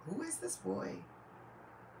 Who is this boy?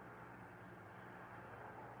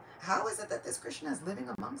 How is it that this Krishna is living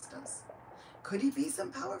amongst us? Could he be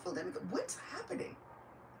some powerful demigod? What's happening?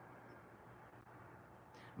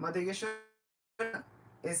 Mother Yashoda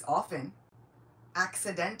is often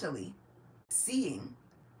accidentally seeing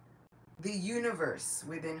the universe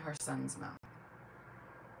within her son's mouth.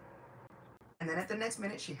 And then at the next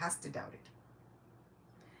minute, she has to doubt it.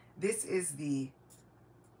 This is the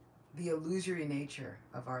illusory nature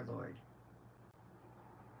of our Lord.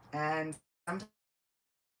 And sometimes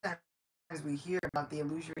we hear about the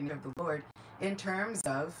illusory nature of the Lord in terms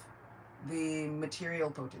of the material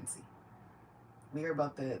potency. We hear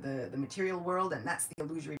about the material world, and that's the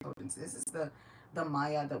illusory potency. This is the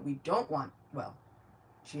Maya that we don't want. Well,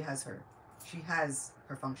 she has her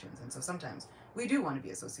functions, and so sometimes we do want to be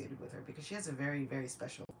associated with her because she has a very, very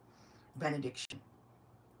special benediction.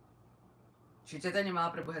 Sri Chaitanya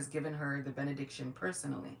Mahaprabhu has given her the benediction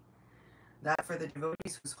personally, that for the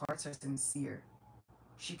devotees whose hearts are sincere,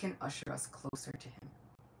 she can usher us closer to him.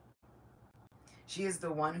 She is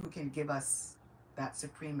the one who can give us that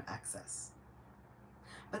supreme access.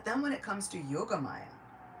 But then when it comes to Yogamaya,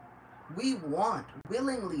 we want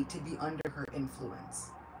willingly to be under her influence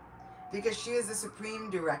because she is the supreme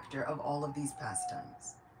director of all of these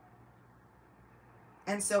pastimes.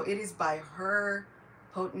 And so it is by her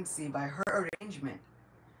potency, by her arrangement,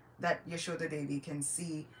 that Yashoda Devi can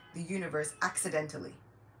see the universe accidentally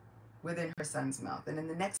within her son's mouth, and in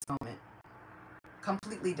the next moment,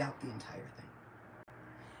 completely doubt the entire thing.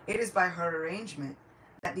 It is by her arrangement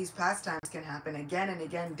that these pastimes can happen again and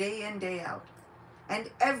again, day in, day out, and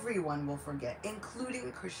everyone will forget,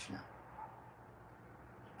 including Krishna,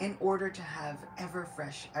 in order to have ever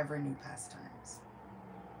fresh, ever new pastimes.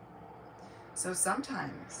 So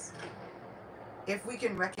sometimes, if we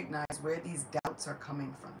can recognize where these doubts are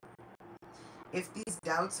coming from, if these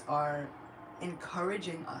doubts are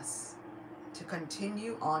encouraging us to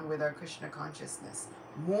continue on with our Krishna consciousness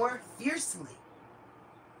more fiercely,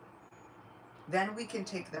 then we can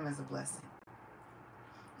take them as a blessing.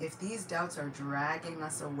 If these doubts are dragging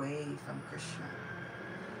us away from Krishna,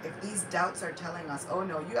 if these doubts are telling us, oh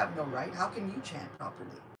no, you have no right, how can you chant properly?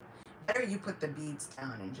 Better you put the beads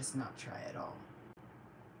down and just not try at all.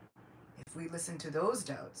 If we listen to those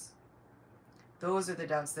doubts, those are the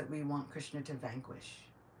doubts that we want Krishna to vanquish.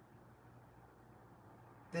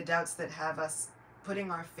 The doubts that have us putting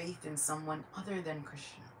our faith in someone other than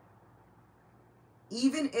Krishna.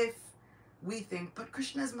 Even if we think, but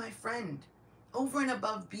Krishna is my friend. Over and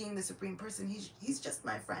above being the Supreme Person, he's just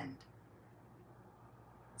my friend.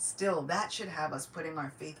 Still, that should have us putting our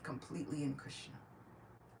faith completely in Krishna.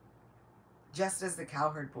 Just as the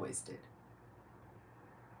cowherd boys did.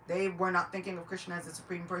 They were not thinking of Krishna as the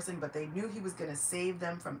Supreme Person, but they knew he was going to save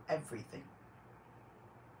them from everything.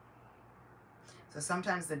 So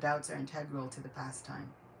sometimes the doubts are integral to the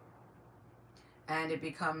pastime. And it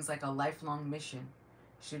becomes like a lifelong mission,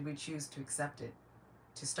 should we choose to accept it,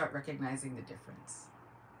 to start recognizing the difference.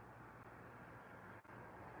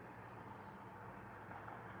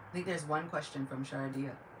 I think there's one question from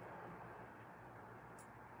Sharadiya.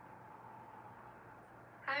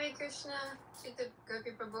 Hare Krishna, Chitta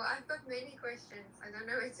Gopi Prabhu. I've got many questions. I don't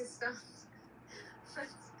know where to start.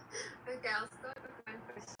 Okay, I'll start with one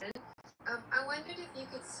question. I wondered if you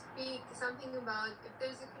could speak something about if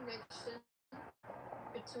there's a connection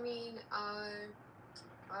between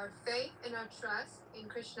our faith and our trust in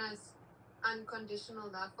Krishna's unconditional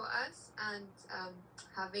love for us and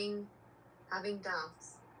having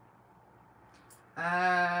doubts.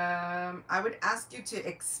 I would ask you to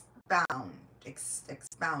expound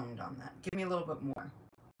on that. Give me a little bit more.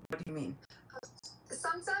 What do you mean?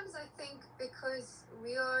 Sometimes I think because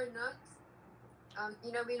we are not,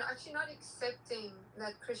 we're actually not accepting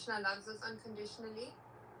that Krishna loves us unconditionally.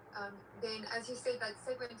 Then, as you said, like,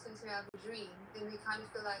 say for instance we have a dream, then we kind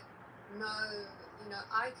of feel like, no,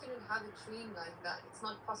 I couldn't have a dream like that. It's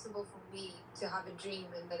not possible for me to have a dream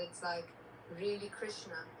and that it's like really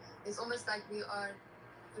Krishna. It's almost like we are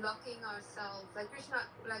blocking ourselves. Like Krishna,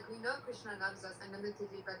 like we know Krishna loves us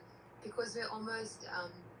unlimitedly, but because we're almost,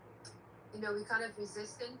 we're kind of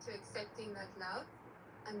resistant to accepting that love,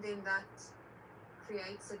 and then that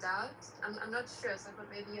creates a doubt. I'm not sure, so I thought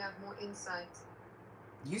maybe you have more insight.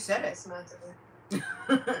 You said it. This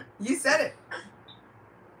matter. You said it.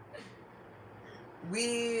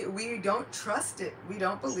 We don't trust it. We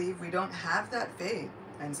don't believe. We don't have that faith,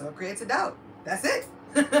 and so it creates a doubt. That's it.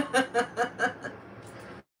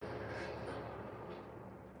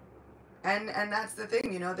 And that's the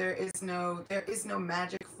thing, there is no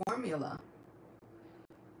magic formula.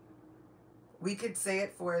 We could say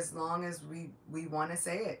it for as long as we want to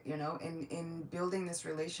say it, in building this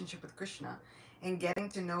relationship with Krishna and getting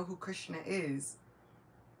to know who Krishna is.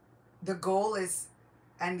 The goal is,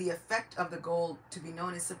 and the effect of the goal to be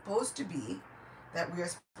known is supposed to be that we are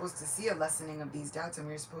supposed to see a lessening of these doubts, and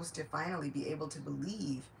we're supposed to finally be able to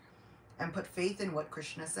believe and put faith in what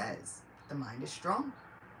Krishna says. The mind is strong.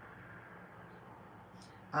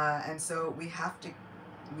 And so we have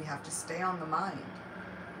to stay on the mind.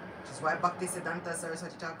 Which is why Bhaktisiddhanta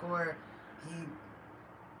Saraswati Thakur, he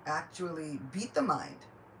actually beat the mind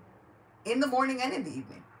in the morning and in the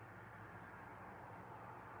evening.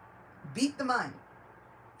 Beat the mind.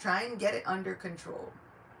 Try and get it under control.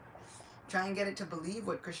 Try and get it to believe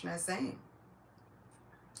what Krishna is saying.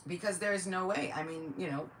 Because there is no way,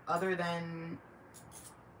 other than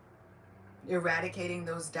eradicating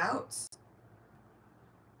those doubts,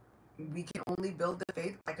 we can only build the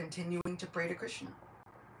faith by continuing to pray to Krishna.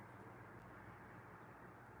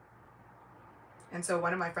 And so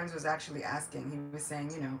one of my friends was actually asking, he was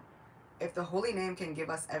saying, if the holy name can give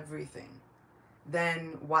us everything,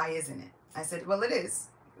 then why isn't it? I said, well, it is.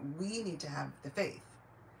 We need to have the faith.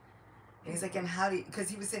 And he's like, and how do you, because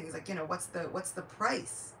he was saying, he's like, what's the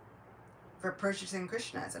price for purchasing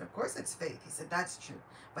Krishna? I said, of course it's faith. He said, that's true.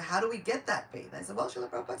 But how do we get that faith? I said, well, Srila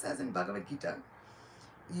Prabhupada says in Bhagavad Gita,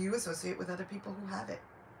 you associate with other people who have it.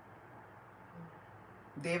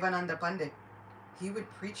 Devananda Pandit, he would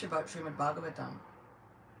preach about Srimad Bhagavatam.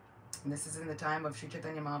 And this is in the time of Sri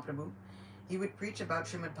Chaitanya Mahaprabhu. He would preach about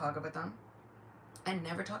Srimad Bhagavatam and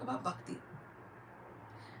never talk about bhakti.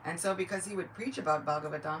 And so because he would preach about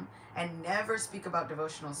Bhagavatam and never speak about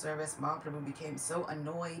devotional service, Mahaprabhu became so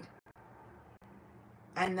annoyed.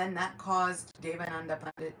 And then that caused Devananda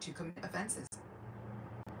Pandit to commit offenses.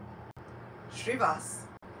 Srivas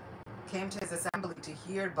came to his assembly to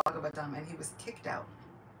hear Bhagavatam, and he was kicked out.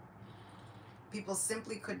 People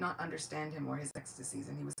simply could not understand him or his ecstasies,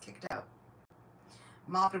 and he was kicked out.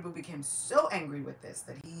 Mahaprabhu became so angry with this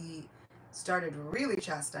that he started really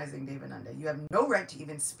chastising Devananda. You have no right to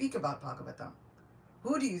even speak about Bhagavatam.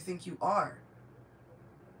 Who do you think you are?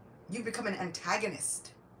 You've become an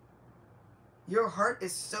antagonist. Your heart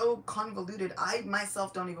is so convoluted, I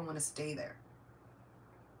myself don't even want to stay there.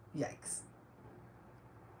 Yikes.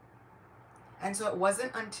 And so it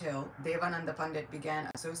wasn't until Devananda Pandit began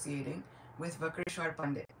associating with Vakreshwar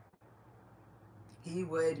Pandit. He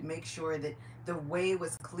would make sure that the way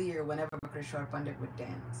was clear whenever Vakreshwar Pandit would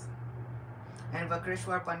dance. And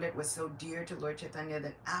Vakreshwar Pandit was so dear to Lord Chaitanya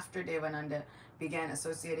that after Devananda began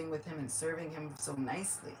associating with him and serving him so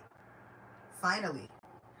nicely, finally,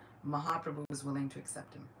 Mahaprabhu was willing to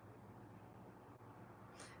accept him.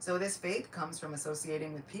 So this faith comes from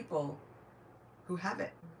associating with people who have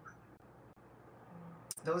it.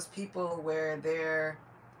 Those people where their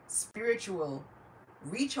spiritual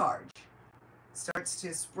recharge starts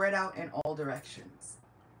to spread out in all directions.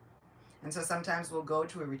 And so sometimes we'll go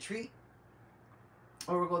to a retreat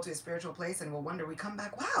or we'll go to a spiritual place and we'll wonder, we come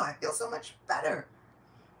back, wow, I feel so much better.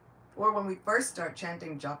 Or when we first start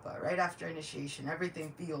chanting japa, right after initiation,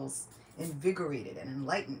 everything feels invigorated and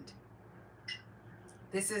enlightened.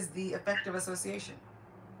 This is the effect of association.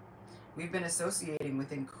 We've been associating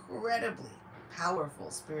with incredibly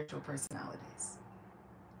powerful spiritual personalities.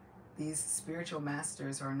 These spiritual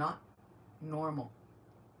masters are not normal.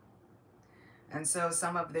 And so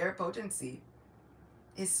some of their potency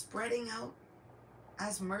is spreading out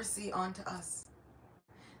as mercy onto us.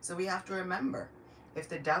 So we have to remember, if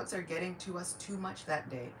the doubts are getting to us too much that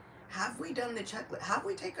day, have we done the checklist? Have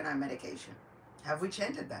we taken our medication? Have we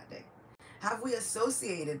chanted that day? Have we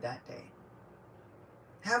associated that day?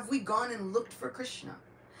 Have we gone and looked for Krishna?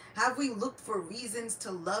 Have we looked for reasons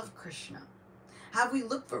to love Krishna? Have we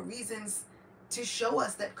looked for reasons to show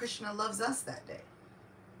us that Krishna loves us that day?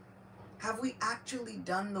 Have we actually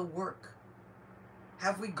done the work?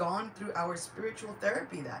 Have we gone through our spiritual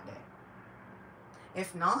therapy that day?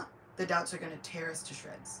 If not, the doubts are going to tear us to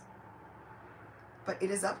shreds. But it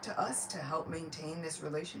is up to us to help maintain this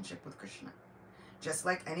relationship with Krishna, just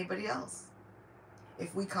like anybody else.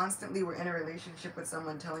 If we constantly were in a relationship with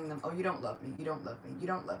someone telling them, oh, you don't love me, you don't love me, you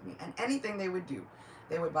don't love me, and anything they would do,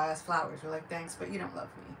 they would buy us flowers. We're like, thanks, but you don't love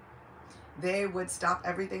me. They would stop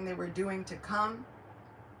everything they were doing to come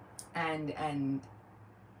and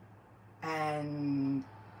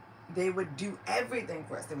they would do everything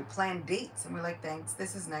for us. They would plan dates, and we're like, thanks,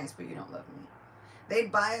 this is nice, but you don't love me.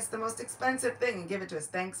 They'd buy us the most expensive thing and give it to us.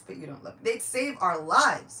 Thanks, but you don't love me. They'd save our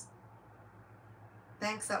lives.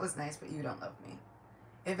 Thanks, that was nice, but you don't love me.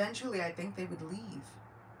 Eventually, I think they would leave.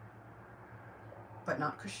 But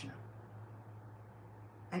not Krishna.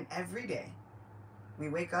 And every day, we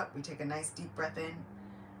wake up, we take a nice deep breath in,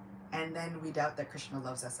 and then we doubt that Krishna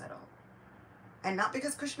loves us at all. And not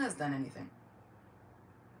because Krishna has done anything.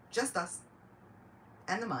 Just us.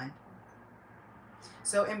 And the mind.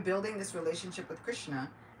 So in building this relationship with Krishna,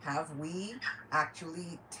 have we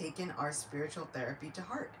actually taken our spiritual therapy to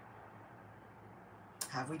heart?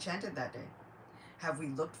 Have we chanted that day? Have we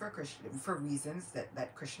looked for Krishna, for reasons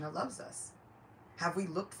that Krishna loves us? Have we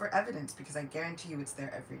looked for evidence? Because I guarantee you it's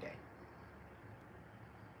there every day.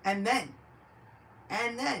 And then,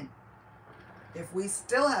 if we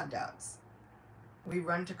still have doubts, we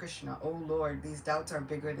run to Krishna. Oh Lord, these doubts are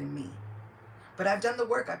bigger than me. But I've done the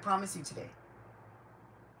work, I promise you today.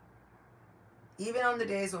 Even on the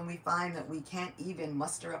days when we find that we can't even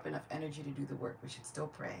muster up enough energy to do the work, we should still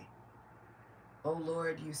pray. Oh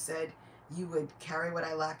Lord, you said you would carry what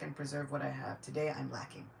I lack and preserve what I have. Today I'm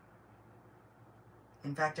lacking.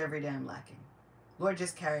 In fact, every day I'm lacking. Lord,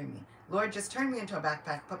 just carry me. Lord, just turn me into a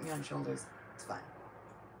backpack, put me on shoulders. It's fine.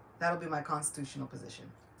 That'll be my constitutional position.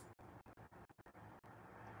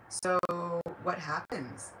 So what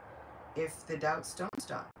happens if the doubts don't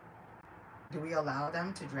stop? Do we allow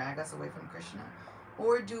them to drag us away from Krishna?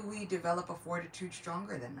 Or do we develop a fortitude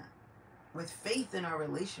stronger than that? With faith in our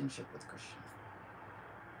relationship with Krishna?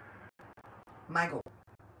 My goal,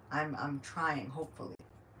 I'm trying, hopefully,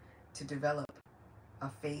 to develop a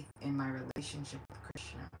faith in my relationship with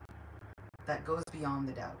Krishna that goes beyond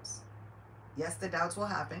the doubts. Yes, the doubts will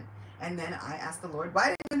happen, and then I ask the Lord, why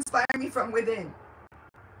did you inspire me from within?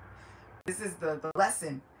 This is the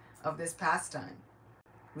lesson of this pastime.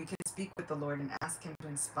 We can speak with the Lord and ask Him to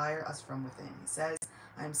inspire us from within. He says,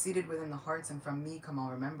 I am seated within the hearts, and from me come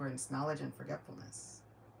all remembrance, knowledge, and forgetfulness.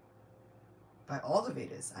 By all the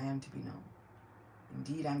Vedas, I am to be known.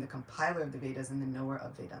 Indeed, I am the compiler of the Vedas and the knower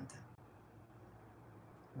of Vedanta.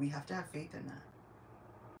 We have to have faith in that.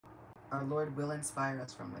 Our Lord will inspire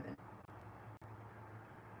us from within.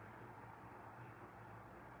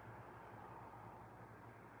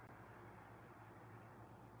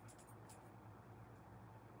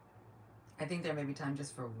 I think there may be time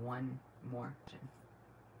just for one more question.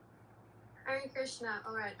 Hare Krishna.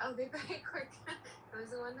 All right, I'll be very quick. It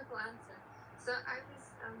was a wonderful answer. So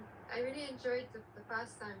I really enjoyed the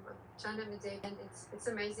pastime of Chanda Devi, and it's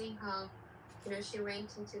amazing how, she went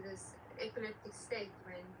into this epileptic state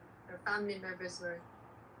when her family members were,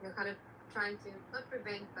 kind of trying to not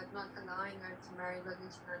prevent but not allowing her to marry Lord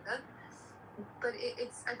Nityananda. But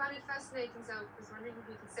I found it fascinating. So I was wondering if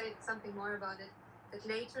you could say something more about it. That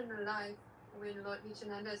later in her life, when Lord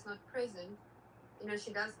Nityananda is not present,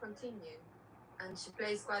 she does continue, and she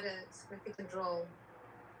plays quite a significant role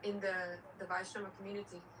in the Vaishnava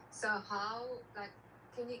community. So how,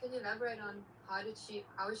 can you elaborate on how is she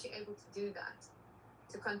able to do that,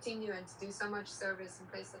 to continue and to do so much service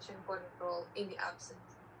and play such an important role in the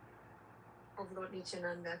absence of Lord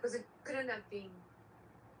Nityananda? Because it couldn't have been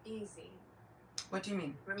easy. What do you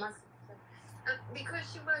mean? Because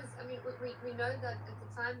she was, we know that at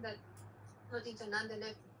the time that Lord Nityananda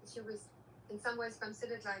left, she was in some ways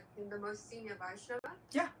considered like the most senior Vaishnava.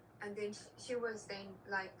 Yeah. And then she was then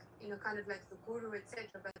kind of like the guru, etc.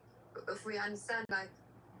 But if we understand the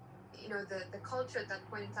culture at that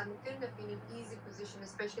point in time, it couldn't have been an easy position,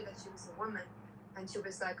 especially that she was a woman and she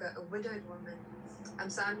was like a widowed woman.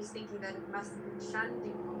 So I'm just thinking that it must have been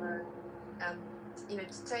challenging for her,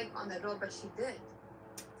 to take on that role, but she did.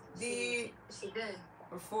 She did.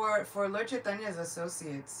 for Lord Chaitanya's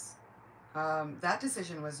associates, that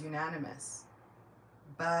decision was unanimous.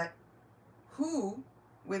 But who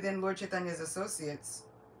within Lord Chaitanya's associates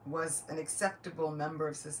was an acceptable member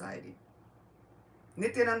of society?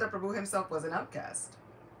 Nityananda Prabhu himself was an outcast.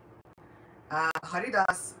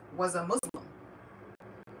 Haridas was a Muslim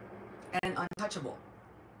and untouchable.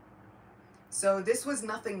 So this was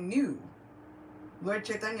nothing new. Lord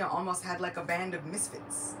Chaitanya almost had like a band of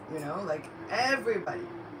misfits, you know, like everybody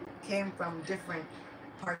came from different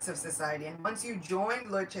parts of society. And once you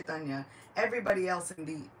joined Lord Chaitanya, everybody else in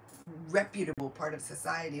the reputable part of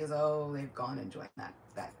society is, oh, they've gone and joined that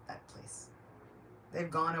place.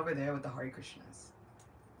 They've gone over there with the Hare Krishnas.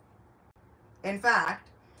 In fact,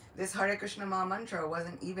 this Hare Krishna Maha Mantra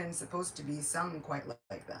wasn't even supposed to be sung quite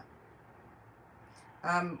like that.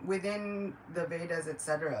 Within the Vedas,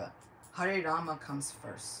 etc., Hare Rama comes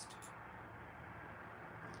first.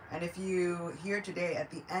 And if you hear today, at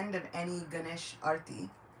the end of any Ganesh Arti,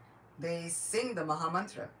 they sing the Maha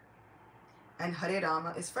Mantra. And Hare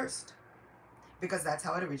Rama is first. Because that's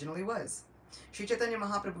how it originally was. Sri Chaitanya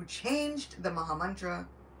Mahaprabhu changed the Maha Mantra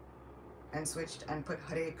and switched and put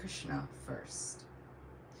Hare Krishna first.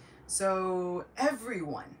 So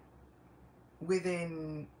everyone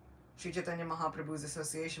within Sri Chaitanya Mahaprabhu's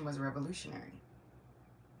association was revolutionary.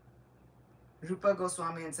 Rupa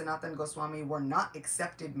Goswami and Sanatan Goswami were not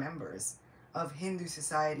accepted members of Hindu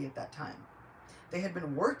society at that time. They had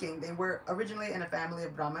been working, they were originally in a family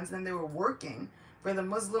of Brahmins, then they were working for the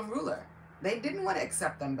Muslim ruler. They didn't want to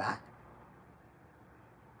accept them back.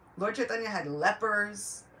 Lord Chaitanya had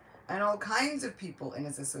lepers and all kinds of people in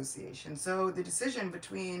his association. So the decision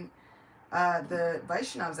between the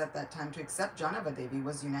Vaishnavas at that time to accept Janava Devi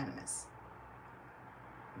was unanimous.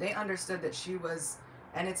 They understood that she was,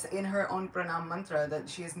 and it's in her own pranam mantra, that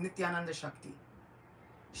she is Nityananda Shakti.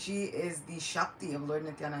 She is the Shakti of Lord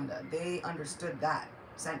Nityananda. They understood that,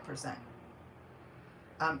 100%.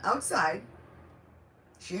 Outside,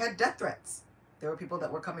 she had death threats. There were people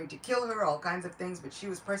that were coming to kill her, all kinds of things, but she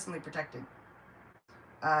was personally protected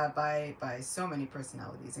by so many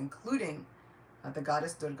personalities, including the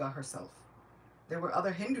goddess Durga herself. There were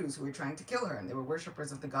other Hindus who were trying to kill her, and they were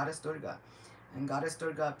worshippers of the goddess Durga. And goddess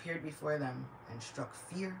Durga appeared before them and struck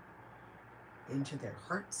fear into their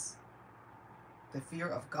hearts, the fear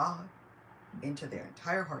of God into their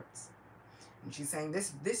entire hearts. And she's saying,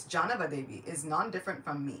 this Janava Devi is non-different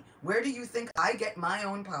from me. Where do you think I get my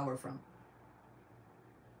own power from?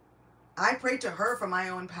 I pray to her for my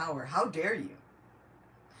own power. How dare you?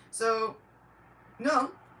 So,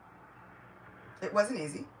 no, it wasn't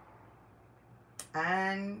easy.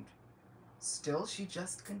 And still, she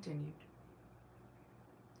just continued.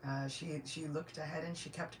 She looked ahead and she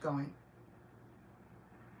kept going.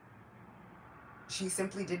 She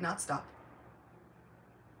simply did not stop.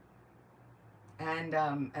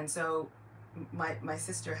 And so my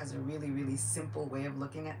sister has a really, really simple way of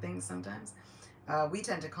looking at things sometimes. We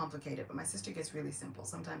tend to complicate it, but my sister gets really simple.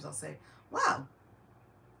 Sometimes I'll say, wow,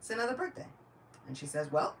 it's another birthday. And she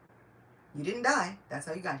says, well, you didn't die. That's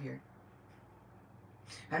how you got here.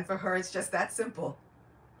 And for her, it's just that simple.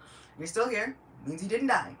 You're still here. Means you didn't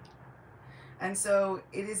die. And so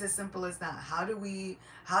it is as simple as that. How do we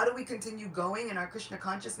continue going in our Krishna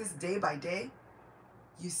consciousness day by day?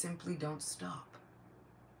 You simply don't stop.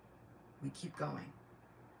 We keep going.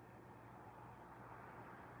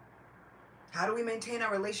 How do we maintain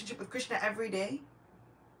our relationship with Krishna every day?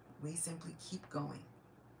 We simply keep going.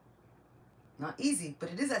 Not easy,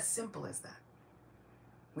 but it is as simple as that.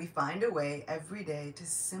 We find a way every day to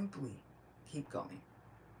simply keep going.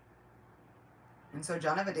 And so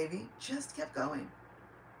Janava Devi just kept going.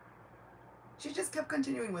 She just kept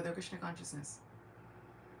continuing with her Krishna consciousness.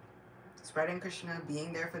 Spreading Krishna,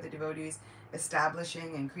 being there for the devotees,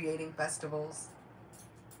 establishing and creating festivals.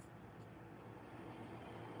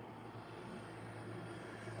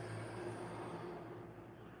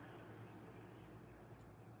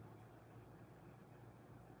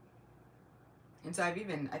 And so I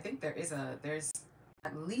think there's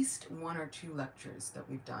at least 1 or 2 lectures that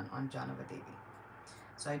we've done on Janava Devi.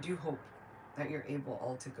 So I do hope that you're able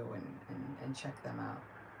all to go and check them out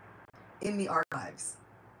in the archives.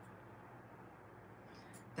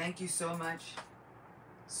 Thank you so much.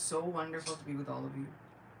 So wonderful to be with all of you.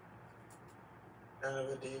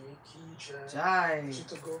 Janava Devi ki jai. Jai.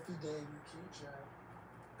 Chita Gopi Devi ki jai.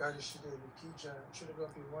 Gauridas Devi ki jai. Chita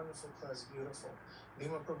Gopi, wonderful class, beautiful.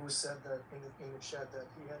 Nima Prabhu said that in the chat that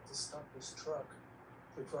he had to stop his truck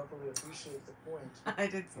to properly appreciate the point I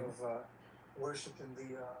did see of worshiping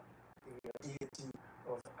the deity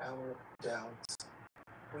of our doubts.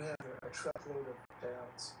 We have a truckload of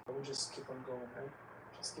doubts, but we just keep on going, right?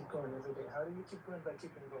 Just keep going every day. How do you keep going? By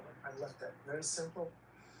keeping going. I love that. Very simple.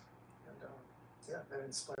 And yeah, very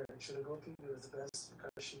inspiring. Shudagopi, you were the best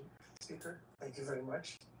Ekadashi speaker. Thank you very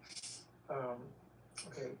much.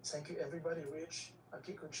 Okay, thank you everybody. Rich,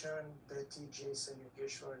 Akiko Chan, Betty, Jason,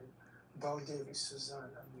 Yogeshwari, Baldevi,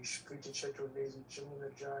 Suzanne, Amish, Preeti Chaturvedi, Jamuna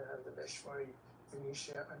Jaya, Laveshwari,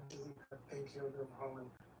 Venetia, Angelika, Pink Yoga, Holland,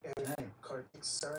 and Kartik Sar.